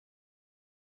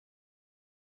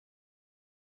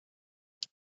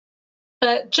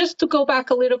 Just to go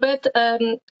back a little bit,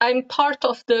 I'm part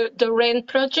of the REN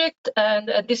project,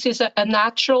 and this is a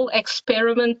natural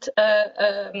experiment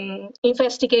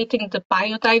investigating the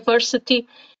biodiversity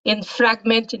in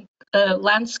fragmented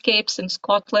landscapes in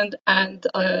Scotland and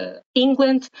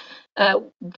England,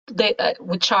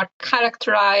 which are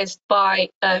characterized by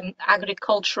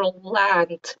agricultural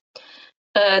land.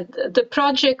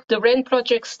 The REN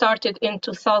project started in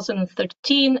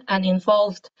 2013 and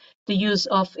involved the use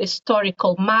of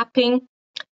historical mapping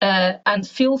and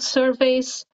field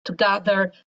surveys to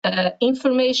gather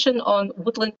information on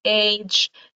woodland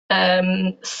age,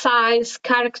 size,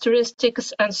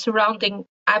 characteristics, and surrounding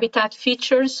habitat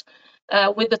features,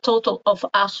 with a total of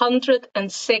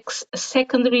 106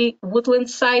 secondary woodland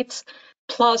sites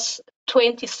plus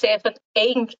 27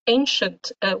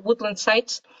 ancient woodland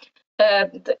sites.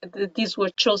 These were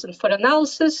chosen for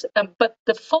analysis, but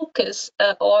the focus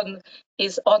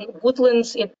is on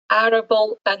woodlands in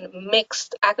arable and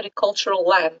mixed agricultural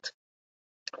land.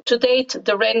 To date,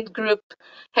 the REN group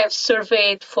have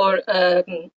surveyed for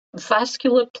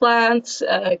vascular plants,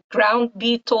 ground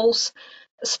beetles,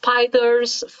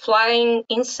 spiders, flying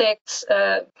insects,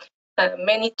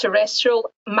 many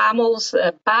terrestrial mammals,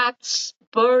 bats,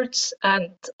 birds,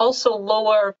 and also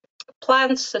lower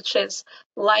plants such as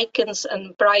lichens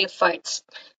and bryophytes.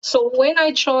 So when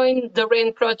I joined the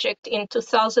REN project in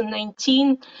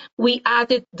 2019, we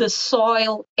added the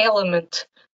soil element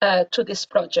to this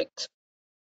project.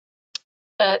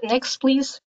 Next,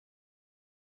 please.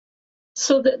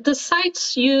 So the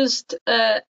sites used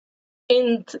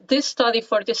in this study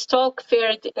for this talk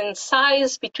varied in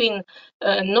size between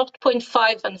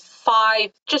 0.5 and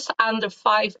 5, just under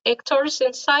 5 hectares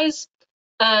in size,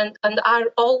 and are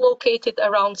all located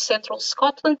around central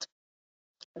Scotland.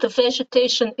 The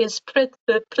vegetation is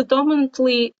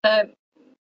predominantly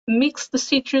mixed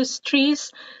deciduous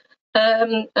trees,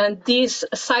 and these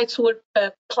sites were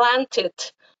planted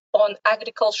on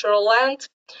agricultural land.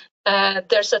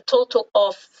 There's a total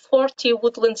of 40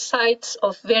 woodland sites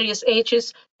of various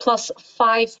ages, plus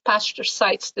 5 pasture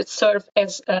sites that serve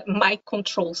as mite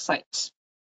control sites.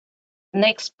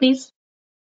 Next, please.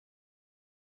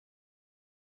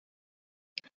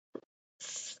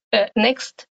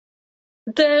 Next.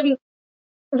 The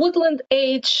woodland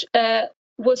age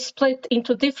was split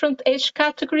into different age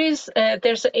categories.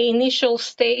 There's an initial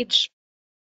stage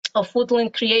of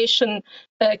woodland creation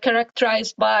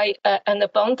characterized by an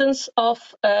abundance of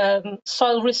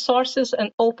soil resources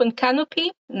and open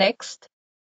canopy. Next.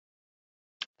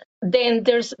 Then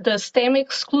there's the stem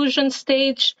exclusion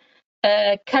stage,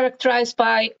 characterized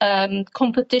by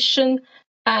competition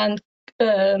and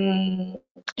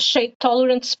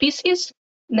shade-tolerant species.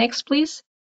 Next, please.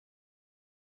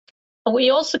 We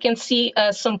also can see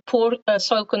some poor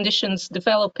soil conditions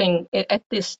developing at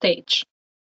this stage.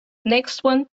 Next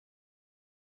one.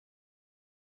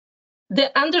 The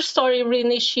understory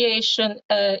reinitiation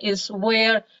is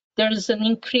where there is an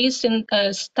increase in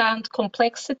stand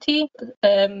complexity,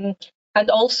 and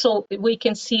also we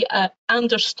can see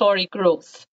understory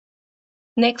growth.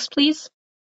 Next, please.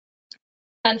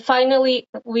 And finally,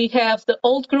 we have the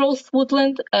old growth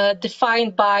woodland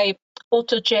defined by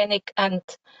autogenic and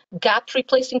gap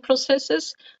replacing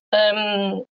processes.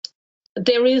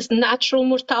 There is natural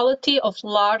mortality of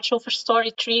large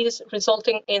overstory trees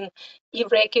resulting in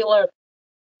irregular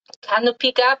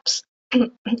canopy gaps,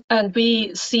 and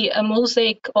we see a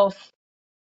mosaic of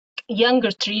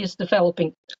younger trees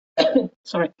developing.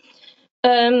 Sorry.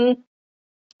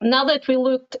 Now that we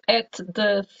looked at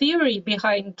the theory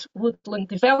behind woodland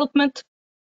development,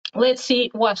 let's see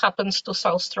what happens to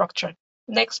soil structure.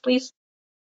 Next, please.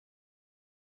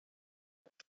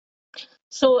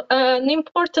 So an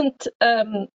important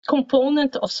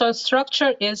component of soil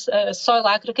structure is soil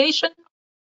aggregation.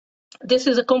 This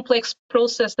is a complex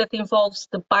process that involves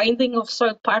the binding of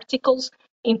soil particles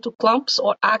into clumps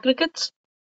or aggregates.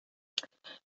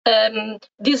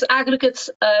 These aggregates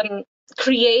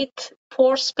create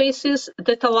pore spaces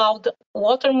that allow the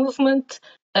water movement,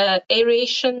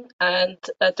 aeration, and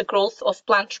the growth of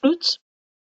plant roots.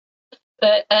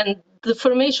 And the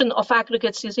formation of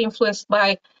aggregates is influenced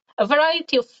by a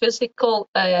variety of physical,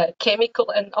 chemical,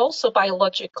 and also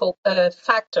biological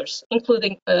factors,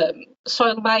 including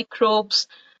soil microbes,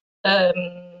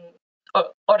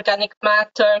 organic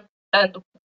matter, and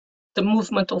the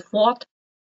movement of water.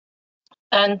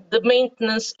 And the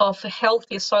maintenance of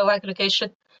healthy soil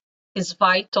aggregation is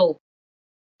vital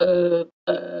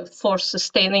for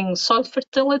sustaining soil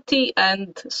fertility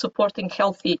and supporting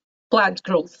healthy plant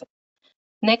growth.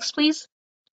 Next, please.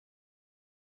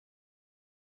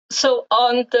 So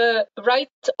on the right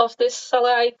of this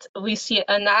slide, we see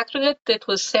an aggregate that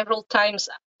was several times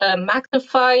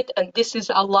magnified, and this is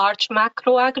a large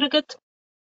macro aggregate.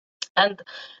 And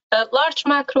large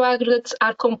macro aggregates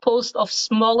are composed of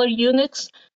smaller units,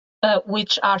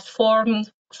 which are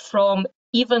formed from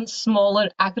even smaller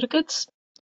aggregates.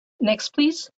 Next,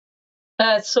 please.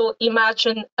 So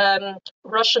imagine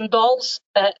Russian dolls,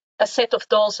 a set of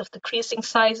dolls of decreasing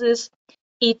sizes.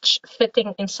 each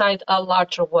fitting inside a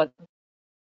larger one.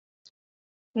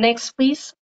 Next,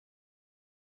 please.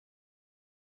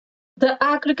 The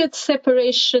aggregate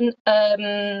separation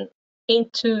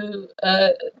into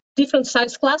different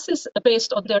size classes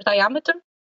based on their diameter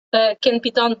can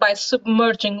be done by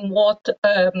submerging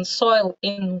soil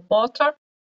in water.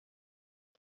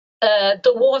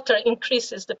 The water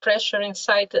increases the pressure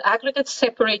inside the aggregate,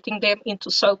 separating them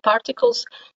into soil particles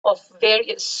of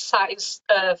various size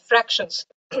fractions.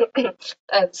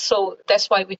 And so that's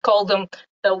why we call them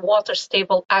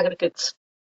water-stable aggregates.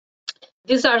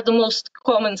 These are the most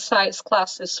common size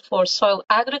classes for soil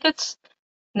aggregates.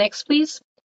 Next, please.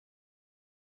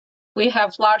 We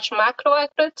have large macro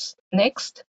aggregates.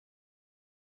 Next.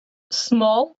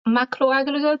 Small macro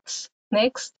aggregates.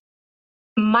 Next.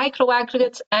 Micro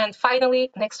aggregates. And finally,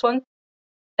 next one.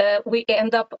 We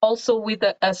end up also with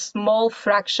a small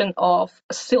fraction of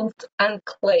silt and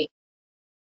clay.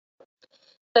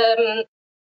 I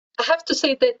have to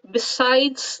say that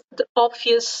besides the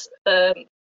obvious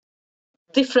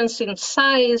difference in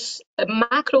size,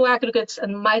 macro aggregates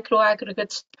and micro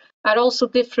aggregates are also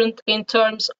different in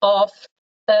terms of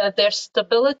their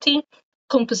stability,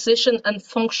 composition, and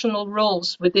functional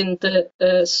roles within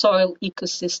the soil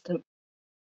ecosystem.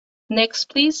 Next,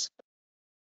 please.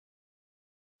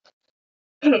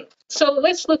 So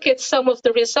let's look at some of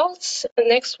the results.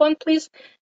 Next one, please.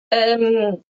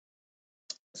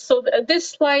 So this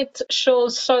slide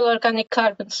shows soil organic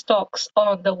carbon stocks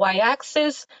on the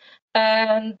y-axis,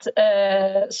 and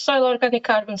soil organic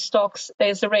carbon stocks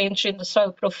is arranged in the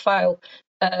soil profile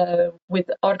with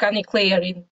organic layer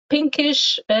in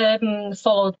pinkish,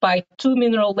 followed by 2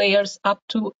 mineral layers up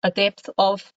to a depth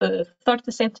of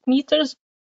 30 centimeters.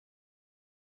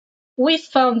 We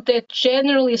found that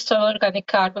generally soil organic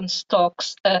carbon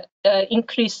stocks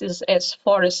increases as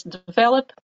forests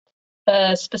develop.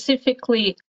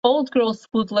 Specifically, old growth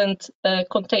woodland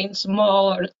contains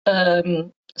more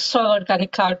soil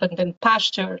organic carbon than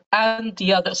pasture and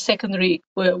the other secondary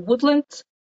woodland.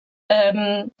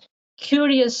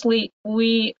 Curiously,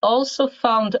 we also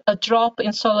found a drop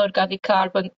in soil organic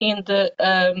carbon in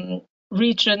the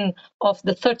region of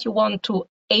the 31 to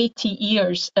 80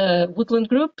 years woodland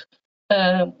group,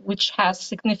 which has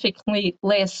significantly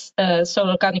less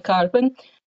soil organic carbon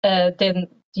than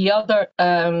the other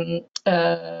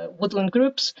woodland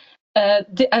groups.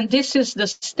 And this is the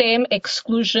stem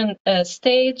exclusion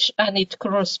stage, and it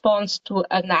corresponds to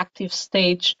an active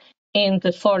stage in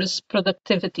the forest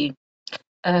productivity.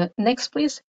 Next,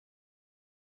 please.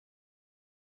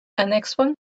 Next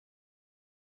one.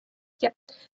 Yeah.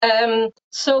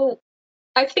 So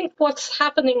I think what's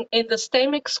happening in the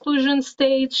stem exclusion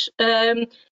stage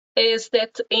is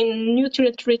that in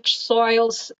nutrient-rich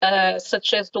soils,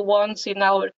 such as the ones in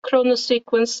our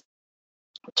chronosequence,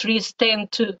 trees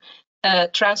tend to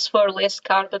transfer less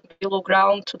carbon below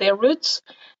ground to their roots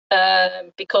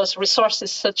because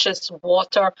resources such as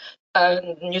water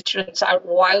and nutrients are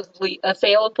widely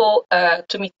available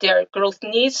to meet their growth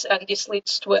needs, and this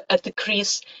leads to a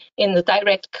decrease in the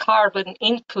direct carbon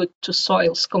input to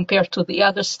soils compared to the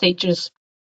other stages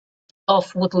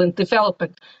of woodland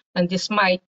development. And this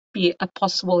might be a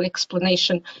possible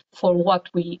explanation for what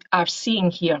we are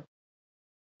seeing here.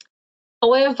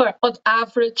 However, on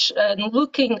average,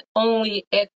 looking only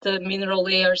at the mineral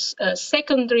layers,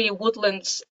 secondary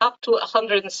woodlands up to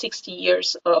 160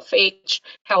 years of age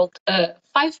held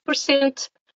 5%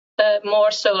 more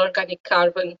soil organic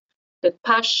carbon than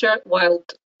pasture, while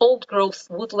old growth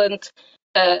woodland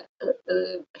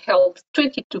held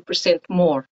 22%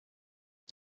 more.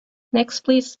 Next,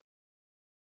 please.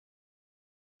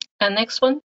 And next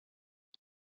one.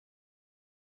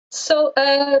 So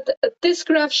this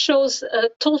graph shows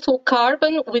total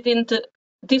carbon within the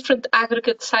different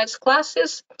aggregate size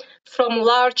classes, from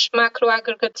large macro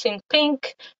aggregates in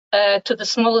pink to the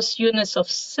smallest units of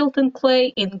silt and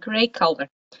clay in gray color.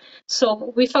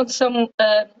 So we found some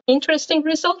interesting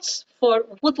results for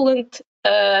woodland.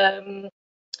 The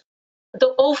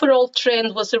overall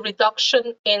trend was a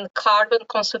reduction in carbon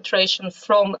concentration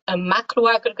from macro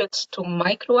aggregates to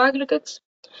micro aggregates.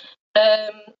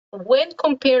 When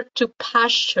compared to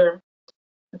pasture,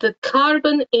 the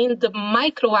carbon in the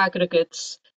micro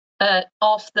aggregates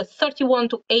of the 31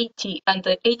 to 80 and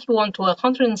the 81 to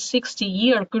 160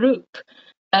 year group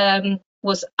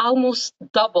was almost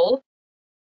double.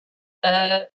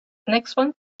 Next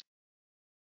one.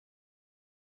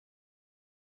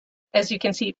 As you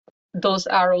can see, those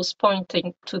arrows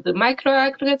pointing to the micro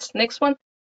aggregates. Next one.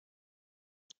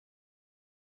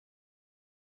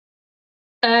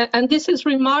 And this is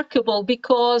remarkable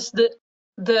because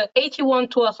the 81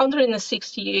 to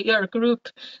 160 year group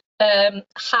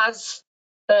has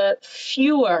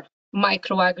fewer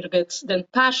microaggregates than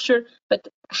pasture, but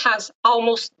has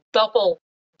almost double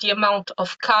the amount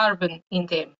of carbon in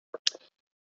them.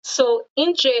 So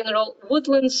in general,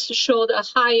 woodlands showed a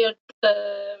higher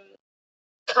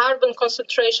carbon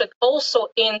concentration also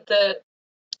in the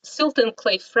silt and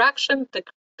clay fraction, the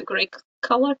gray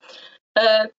color,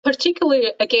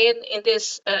 particularly again in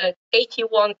this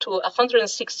 81 to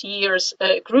 160 years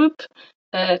group.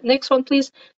 Next one,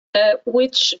 please,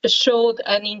 which showed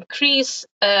an increase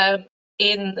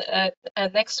in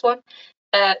next one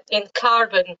in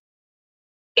carbon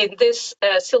in this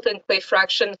silt and clay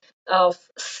fraction of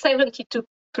 72%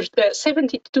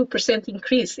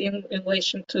 increase in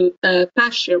relation to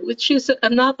pasture, which is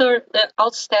another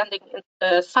outstanding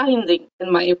finding,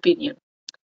 in my opinion.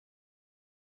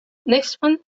 Next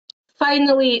one.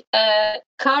 Finally,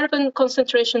 carbon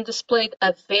concentration displayed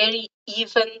a very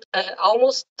even,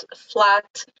 almost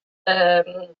flat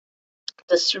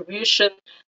distribution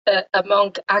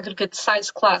among aggregate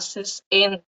size classes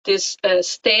in this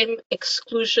stem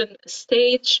exclusion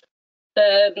stage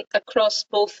across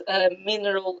both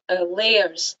mineral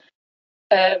layers.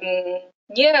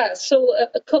 Yeah, so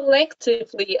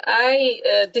collectively,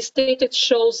 this data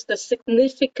shows the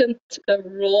significant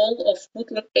role of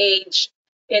woodland age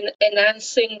in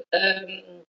enhancing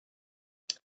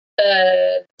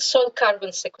soil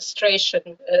carbon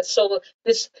sequestration. So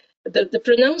the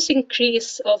pronounced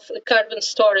increase of carbon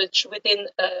storage within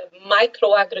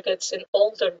microaggregates in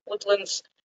older woodlands,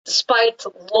 despite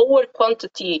lower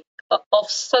quantity of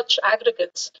such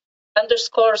aggregates,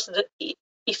 underscores the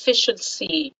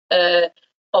efficiency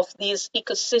of these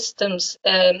ecosystems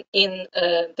in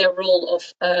their role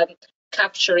of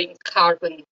capturing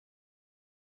carbon.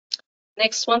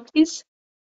 Next one, please.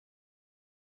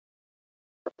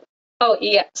 Oh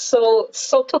yeah. So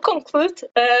to conclude,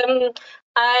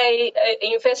 I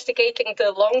investigating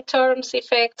the long-term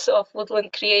effects of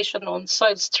woodland creation on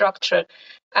soil structure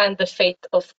and the fate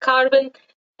of carbon.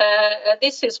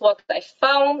 This is what I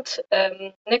found.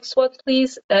 Next one,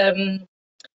 please.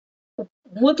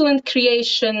 Woodland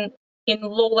creation in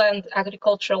lowland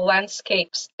agricultural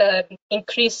landscapes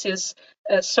increases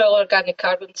soil organic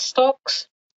carbon stocks.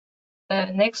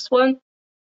 Next one.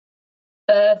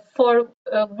 For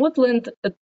woodland,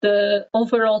 the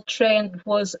overall trend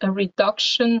was a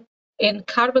reduction in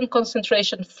carbon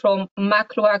concentration from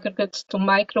macroaggregates to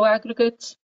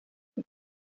microaggregates.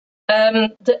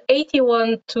 The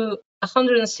 81 to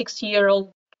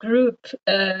 160-year-old group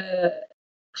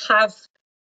have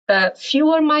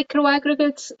fewer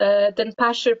microaggregates than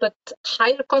pasture, but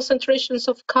higher concentrations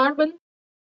of carbon.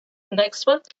 Next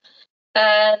one.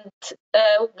 And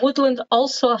woodland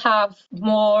also have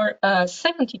more,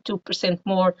 72%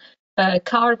 more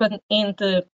carbon in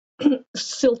the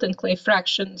silt and clay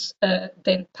fractions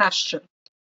than pasture.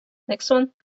 Next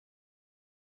one.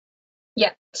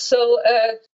 Yeah, so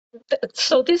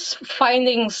these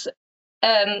findings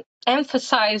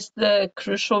emphasize the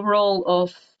crucial role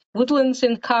of woodlands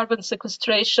in carbon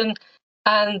sequestration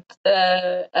and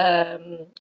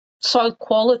soil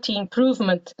quality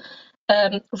improvement,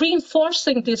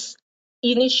 reinforcing this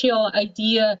initial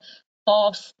idea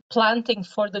of planting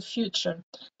for the future.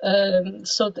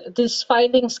 So these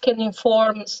findings can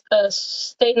inform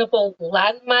sustainable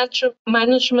land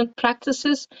management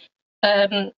practices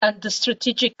and the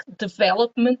strategic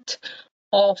development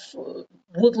of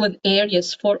woodland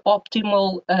areas for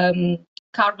optimal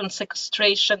carbon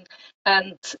sequestration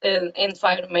and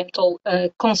environmental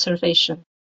conservation.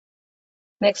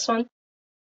 Next one.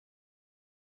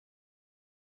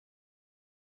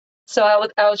 So I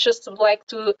would just like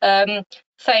to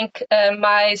thank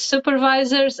my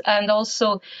supervisors and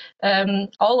also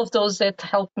all of those that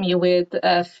helped me with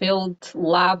field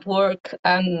lab work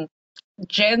and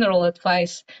general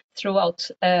advice throughout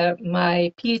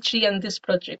my PhD and this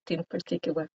project in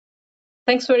particular.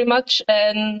 Thanks very much,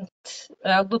 and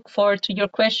I look forward to your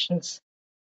questions.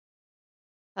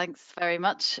 Thanks very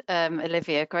much,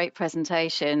 Olivia. Great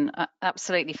presentation.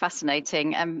 Absolutely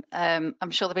fascinating. I'm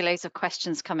sure there'll be loads of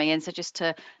questions coming in. So just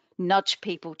to nudge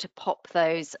people to pop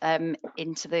those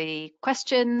into the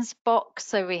questions box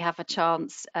so we have a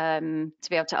chance to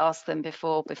be able to ask them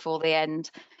before the end.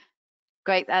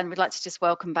 Great, and we'd like to just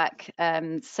welcome back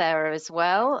Sarah as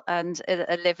well, and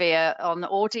Olivia on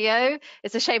audio.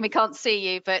 It's a shame we can't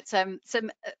see you, but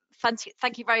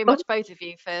thank you very much, both of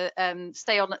you, for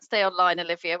stay online,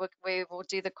 Olivia. We will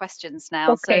do the questions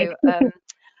now. Okay. So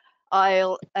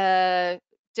I'll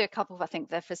do a couple of, I think,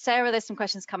 for Sarah. There's some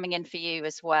questions coming in for you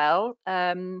as well.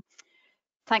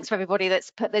 thanks for everybody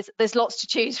that's put, there's lots to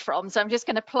choose from, so I'm just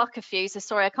going to pluck a few. So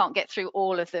sorry I can't get through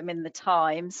all of them in the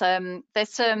time. So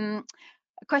there's a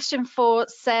question for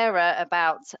Sarah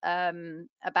about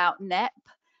Knepp,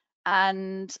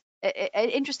 and an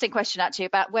interesting question actually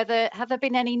about whether have there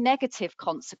been any negative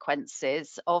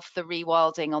consequences of the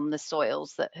rewilding on the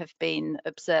soils that have been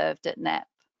observed at Knepp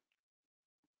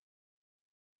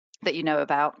that you know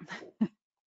about?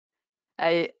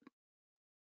 That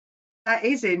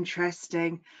is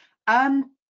interesting. So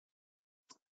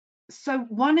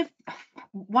one of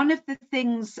the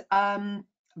things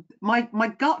my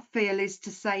gut feel is to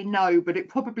say no, but it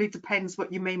probably depends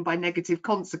what you mean by negative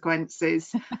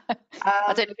consequences.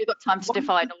 I don't know if we've got time to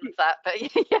define all of that, but yeah.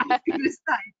 I was going to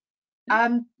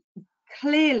say,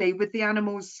 clearly with the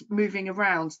animals moving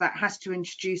around, that has to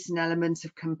introduce an element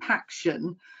of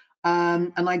compaction,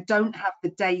 and I don't have the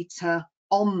data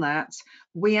on that.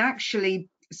 We actually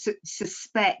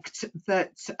suspect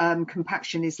that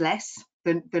compaction is less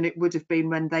than it would have been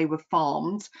when they were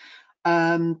farmed.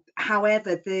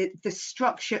 However, the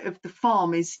structure of the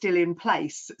farm is still in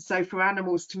place. So for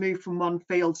animals to move from one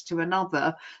field to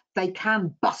another, they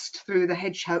can bust through the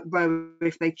hedgerow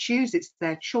if they choose, it's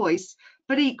their choice,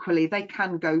 but equally they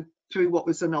can go through what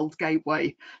was an old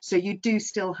gateway. So you do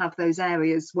still have those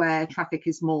areas where traffic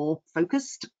is more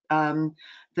focused than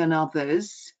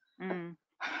others.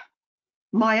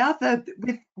 My other,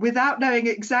 without knowing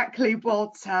exactly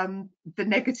what the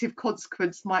negative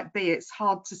consequence might be, it's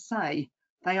hard to say.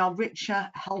 They are richer,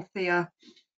 healthier,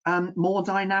 more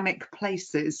dynamic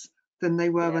places than they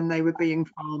were when they were being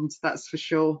farmed, that's for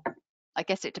sure. I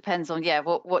guess it depends on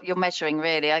what you're measuring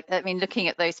really. I mean, looking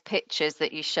at those pictures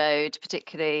that you showed,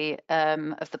 particularly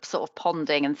of the sort of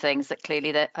ponding and things, that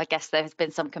clearly that I guess there has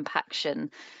been some compaction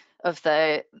of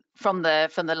from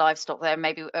the livestock there,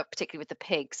 maybe particularly with the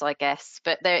pigs, I guess,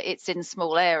 but it's in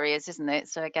small areas, isn't it?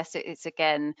 So I guess it's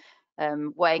again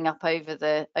weighing up over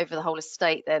the whole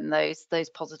estate then those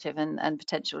positive and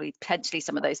potentially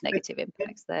some of those negative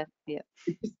impacts there. Yeah.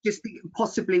 Just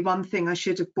possibly one thing I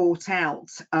should have brought out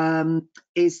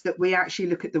is that we actually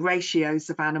look at the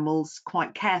ratios of animals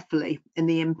quite carefully and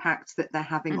the impact that they're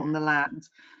having on the land.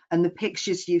 And the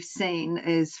pictures you've seen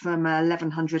is from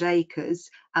 1,100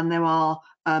 acres, and there are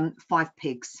 5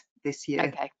 pigs this year.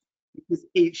 Okay. Because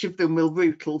each of them will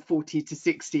rootle 40 to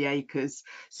 60 acres.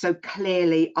 So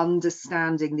clearly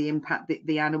understanding the impact that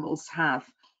the animals have.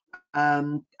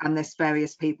 And there's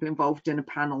various people involved in a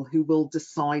panel who will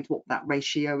decide what that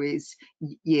ratio is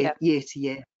year to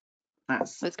year. Well,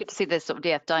 it's good to see the sort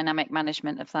of dynamic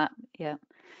management of that. Yeah,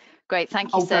 great,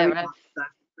 thank you, Sarah.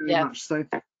 Very much so.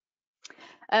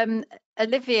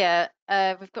 Olivia,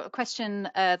 we've got a question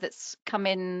that's come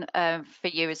in for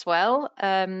you as well.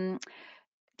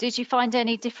 Did you find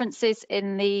any differences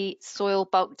in the soil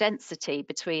bulk density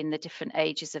between the different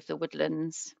ages of the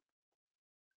woodlands?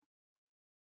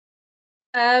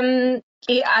 I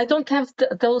don't have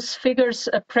those figures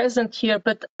present here,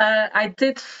 but I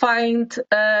did find,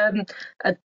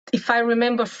 if I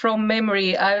remember from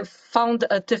memory, I found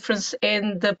a difference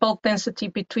in the bulk density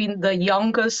between the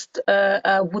youngest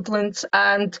woodlands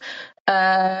and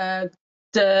the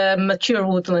mature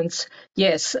woodlands.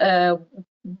 Yes,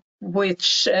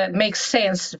 which makes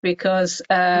sense because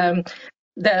the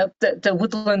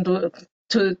woodland.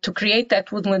 To create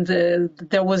that woodland,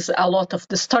 there was a lot of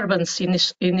disturbance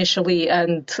initially,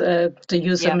 and the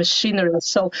use of machinery.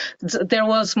 So there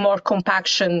was more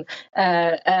compaction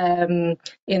in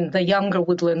the younger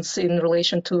woodlands in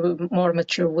relation to more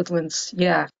mature woodlands.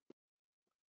 Yeah.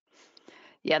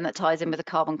 Yeah, and that ties in with the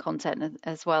carbon content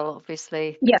as well,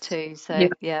 obviously, too. So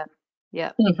yeah.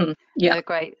 Mm-hmm. Yeah. No,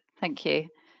 great, thank you.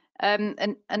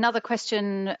 And another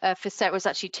question for Sarah was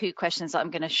actually 2 questions that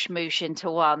I'm going to smoosh into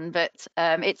one, but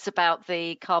it's about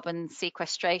the carbon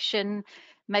sequestration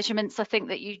measurements. I think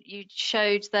that you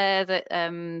showed there that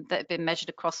that have been measured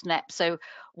across Knepp. So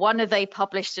 1, are they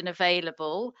published and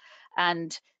available?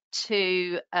 And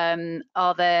 2,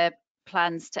 are there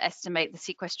plans to estimate the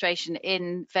sequestration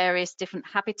in various different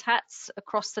habitats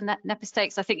across the Knepp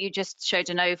estates? I think you just showed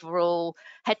an overall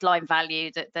headline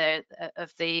value that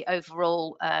of the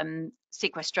overall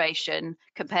sequestration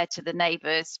compared to the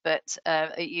neighbours, but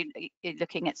you're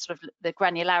looking at sort of the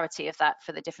granularity of that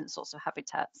for the different sorts of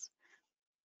habitats.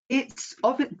 It's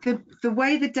the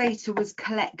way the data was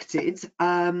collected,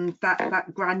 that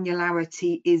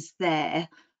granularity is there.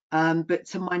 But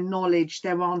to my knowledge,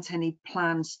 there aren't any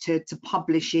plans to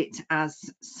publish it as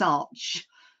such.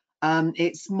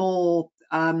 It's more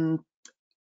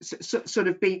sort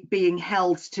of being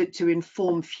held to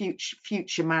inform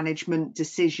future management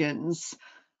decisions.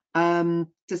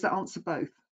 Does that answer both?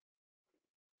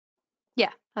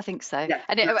 Yeah, I think so. Yeah,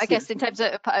 And I guess in terms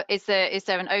of, is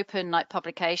there an open like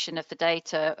publication of the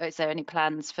data? Or is there any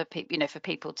plans for people, for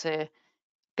people to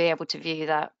be able to view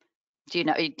that? Do you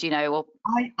know? Or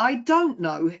I don't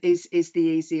know is the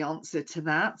easy answer to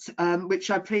that,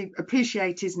 which I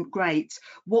appreciate isn't great.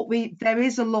 There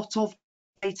is a lot of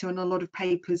data and a lot of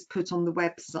papers put on the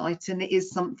website, and it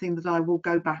is something that I will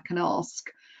go back and ask.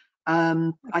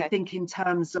 I okay. think in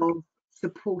terms of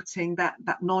supporting that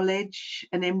knowledge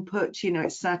and input,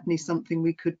 it's certainly something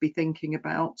we could be thinking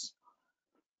about.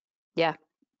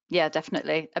 Yeah,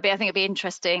 definitely. I think it'd be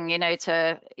interesting,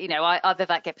 to, either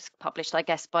that gets published, I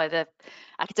guess, by the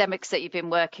academics that you've been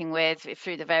working with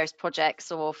through the various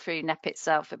projects or through Knepp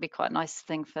itself. It'd be quite a nice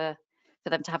thing for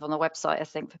them to have on the website, I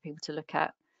think, for people to look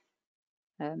at.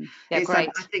 Great.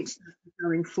 I think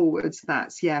going forwards,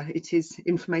 it is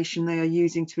information they are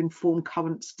using to inform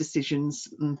current decisions.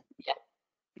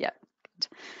 Yeah. Good.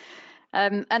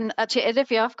 And actually,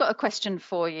 Olivia, I've got a question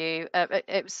for you.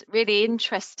 It was really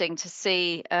interesting to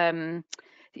see some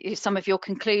of your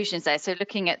conclusions there. So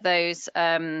looking at those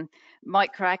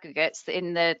microaggregates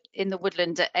in the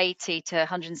woodland at 80 to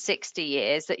 160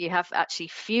 years, that you have actually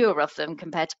fewer of them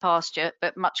compared to pasture,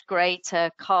 but much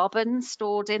greater carbon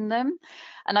stored in them.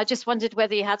 And I just wondered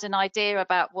whether you had an idea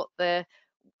about what the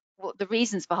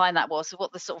reasons behind that was,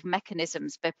 what the sort of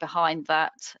mechanisms behind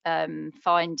that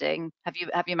finding. Have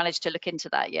you managed to look into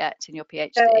that yet in your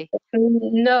PhD?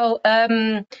 No,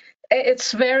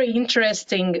 it's very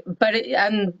interesting, but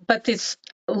it's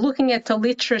looking at the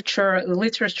literature.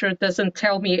 Literature doesn't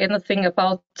tell me anything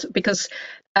about, because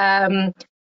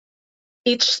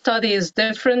each study is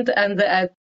different, and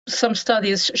some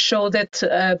studies show that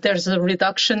there's a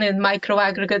reduction in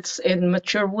microaggregates in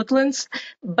mature woodlands,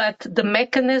 but the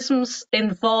mechanisms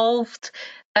involved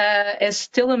is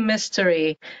still a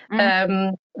mystery.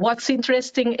 What's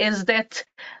interesting is that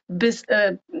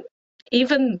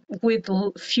even with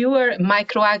fewer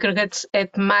microaggregates,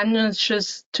 it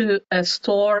manages to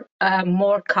store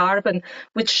more carbon,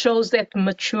 which shows that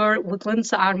mature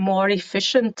woodlands are more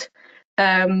efficient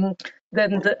than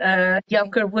the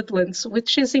younger woodlands,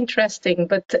 which is interesting.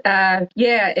 But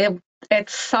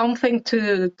it's something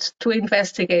to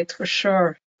investigate for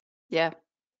sure. Yeah.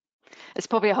 It's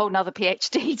probably a whole nother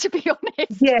PhD, to be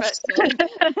honest. Yes. But,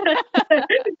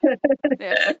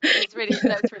 yeah, that's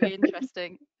really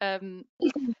interesting. And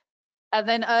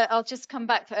then I'll just come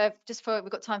back we've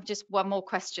got time for just one more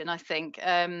question, I think,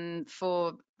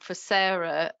 for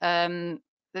Sarah.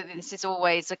 This is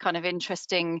always a kind of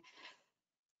interesting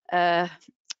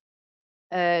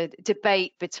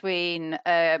debate between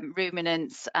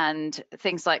ruminants and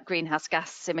things like greenhouse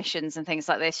gas emissions and things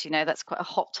like this. That's quite a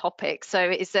hot topic. So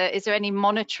is there any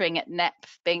monitoring at Knepp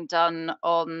being done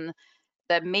on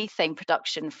the methane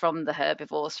production from the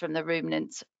herbivores, from the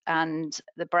ruminants, and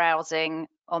the browsing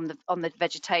on the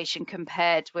vegetation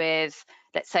compared with,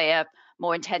 let's say, a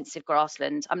more intensive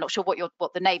grassland? I'm not sure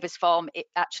what the neighbour's farm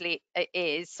actually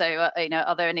is. So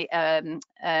are there any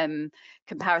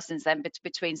comparisons then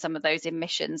between some of those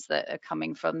emissions that are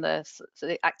coming from the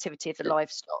activity of the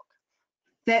livestock?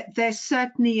 There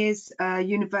certainly is a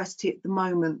university at the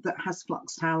moment that has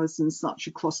flux towers and such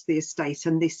across the estate,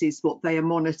 and this is what they are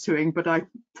monitoring, but I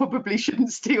probably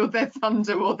shouldn't steal their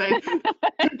thunder or their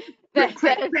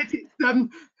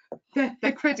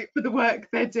credit for the work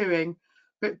they're doing.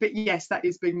 But yes, that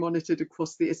is being monitored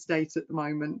across the estate at the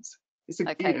moment. It's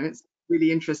it's a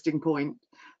really interesting point.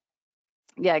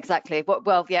 Yeah, exactly.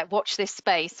 Well, yeah, watch this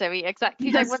space. So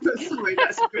exactly. Yes, sorry,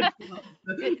 that's a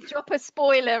good drop a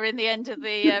spoiler in the end of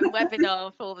the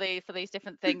webinar for these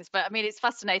different things. But I mean, it's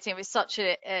fascinating. It's such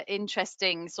an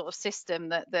interesting sort of system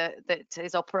that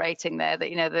is operating there.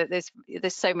 That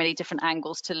there's so many different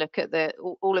angles to look at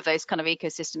all of those kind of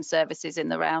ecosystem services in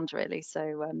the round, really.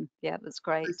 So yeah, that's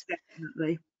great. Most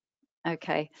definitely.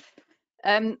 Okay.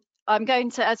 I'm going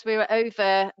to, as we were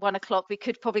over 1 o'clock, we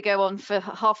could probably go on for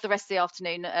half the rest of the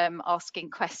afternoon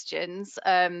asking questions.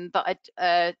 But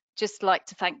I'd just like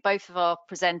to thank both of our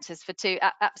presenters for two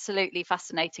absolutely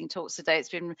fascinating talks today. It's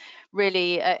been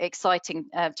really exciting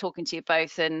talking to you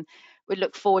both, and we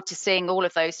look forward to seeing all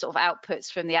of those sort of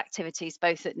outputs from the activities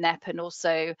both at Knepp and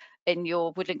also in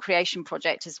your woodland creation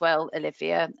project as well,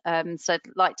 Olivia. So I'd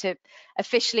like to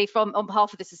officially, on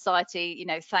behalf of the Society,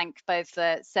 thank both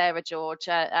Sarah, George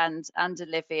and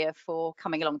Olivia for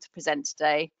coming along to present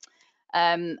today,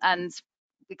 and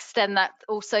extend that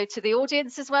also to the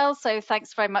audience as well. So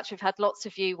thanks very much. We've had lots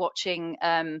of you watching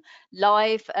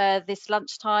live this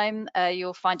lunchtime.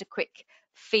 You'll find a quick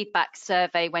feedback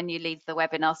survey when you leave the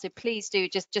webinar. So please do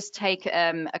just take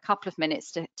a couple of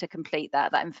minutes to complete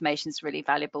that. That information is really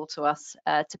valuable to us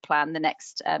to plan the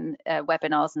next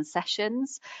webinars and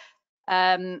sessions.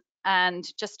 And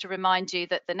just to remind you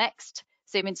that the next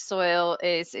Zoom into Soil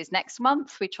is next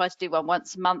month. We try to do one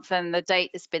once a month, and the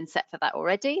date has been set for that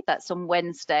already. That's on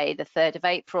Wednesday, the 3rd of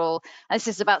April. And this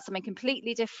is about something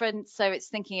completely different. So it's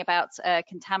thinking about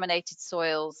contaminated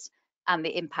soils and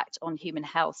the impact on human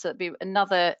health. So it'll be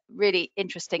another really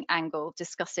interesting angle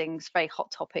discussing this very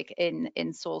hot topic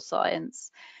in soil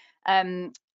science.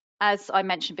 As I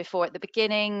mentioned before at the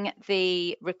beginning,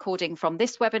 the recording from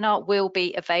this webinar will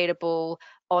be available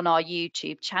on our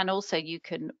YouTube channel, so you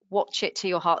can watch it to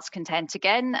your heart's content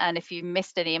again. And if you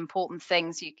missed any important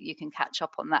things, you can catch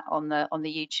up on that on the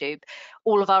YouTube.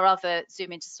 All of our other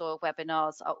Zoom into Soil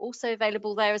webinars are also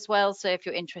available there as well. So if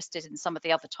you're interested in some of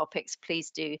the other topics, please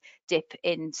do dip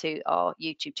into our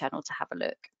YouTube channel to have a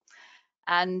look.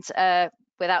 And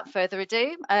without further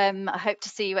ado, I hope to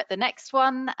see you at the next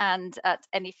one and at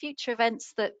any future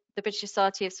events that the British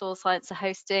Society of Soil Science are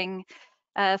hosting.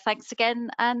 Thanks again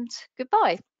and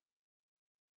goodbye.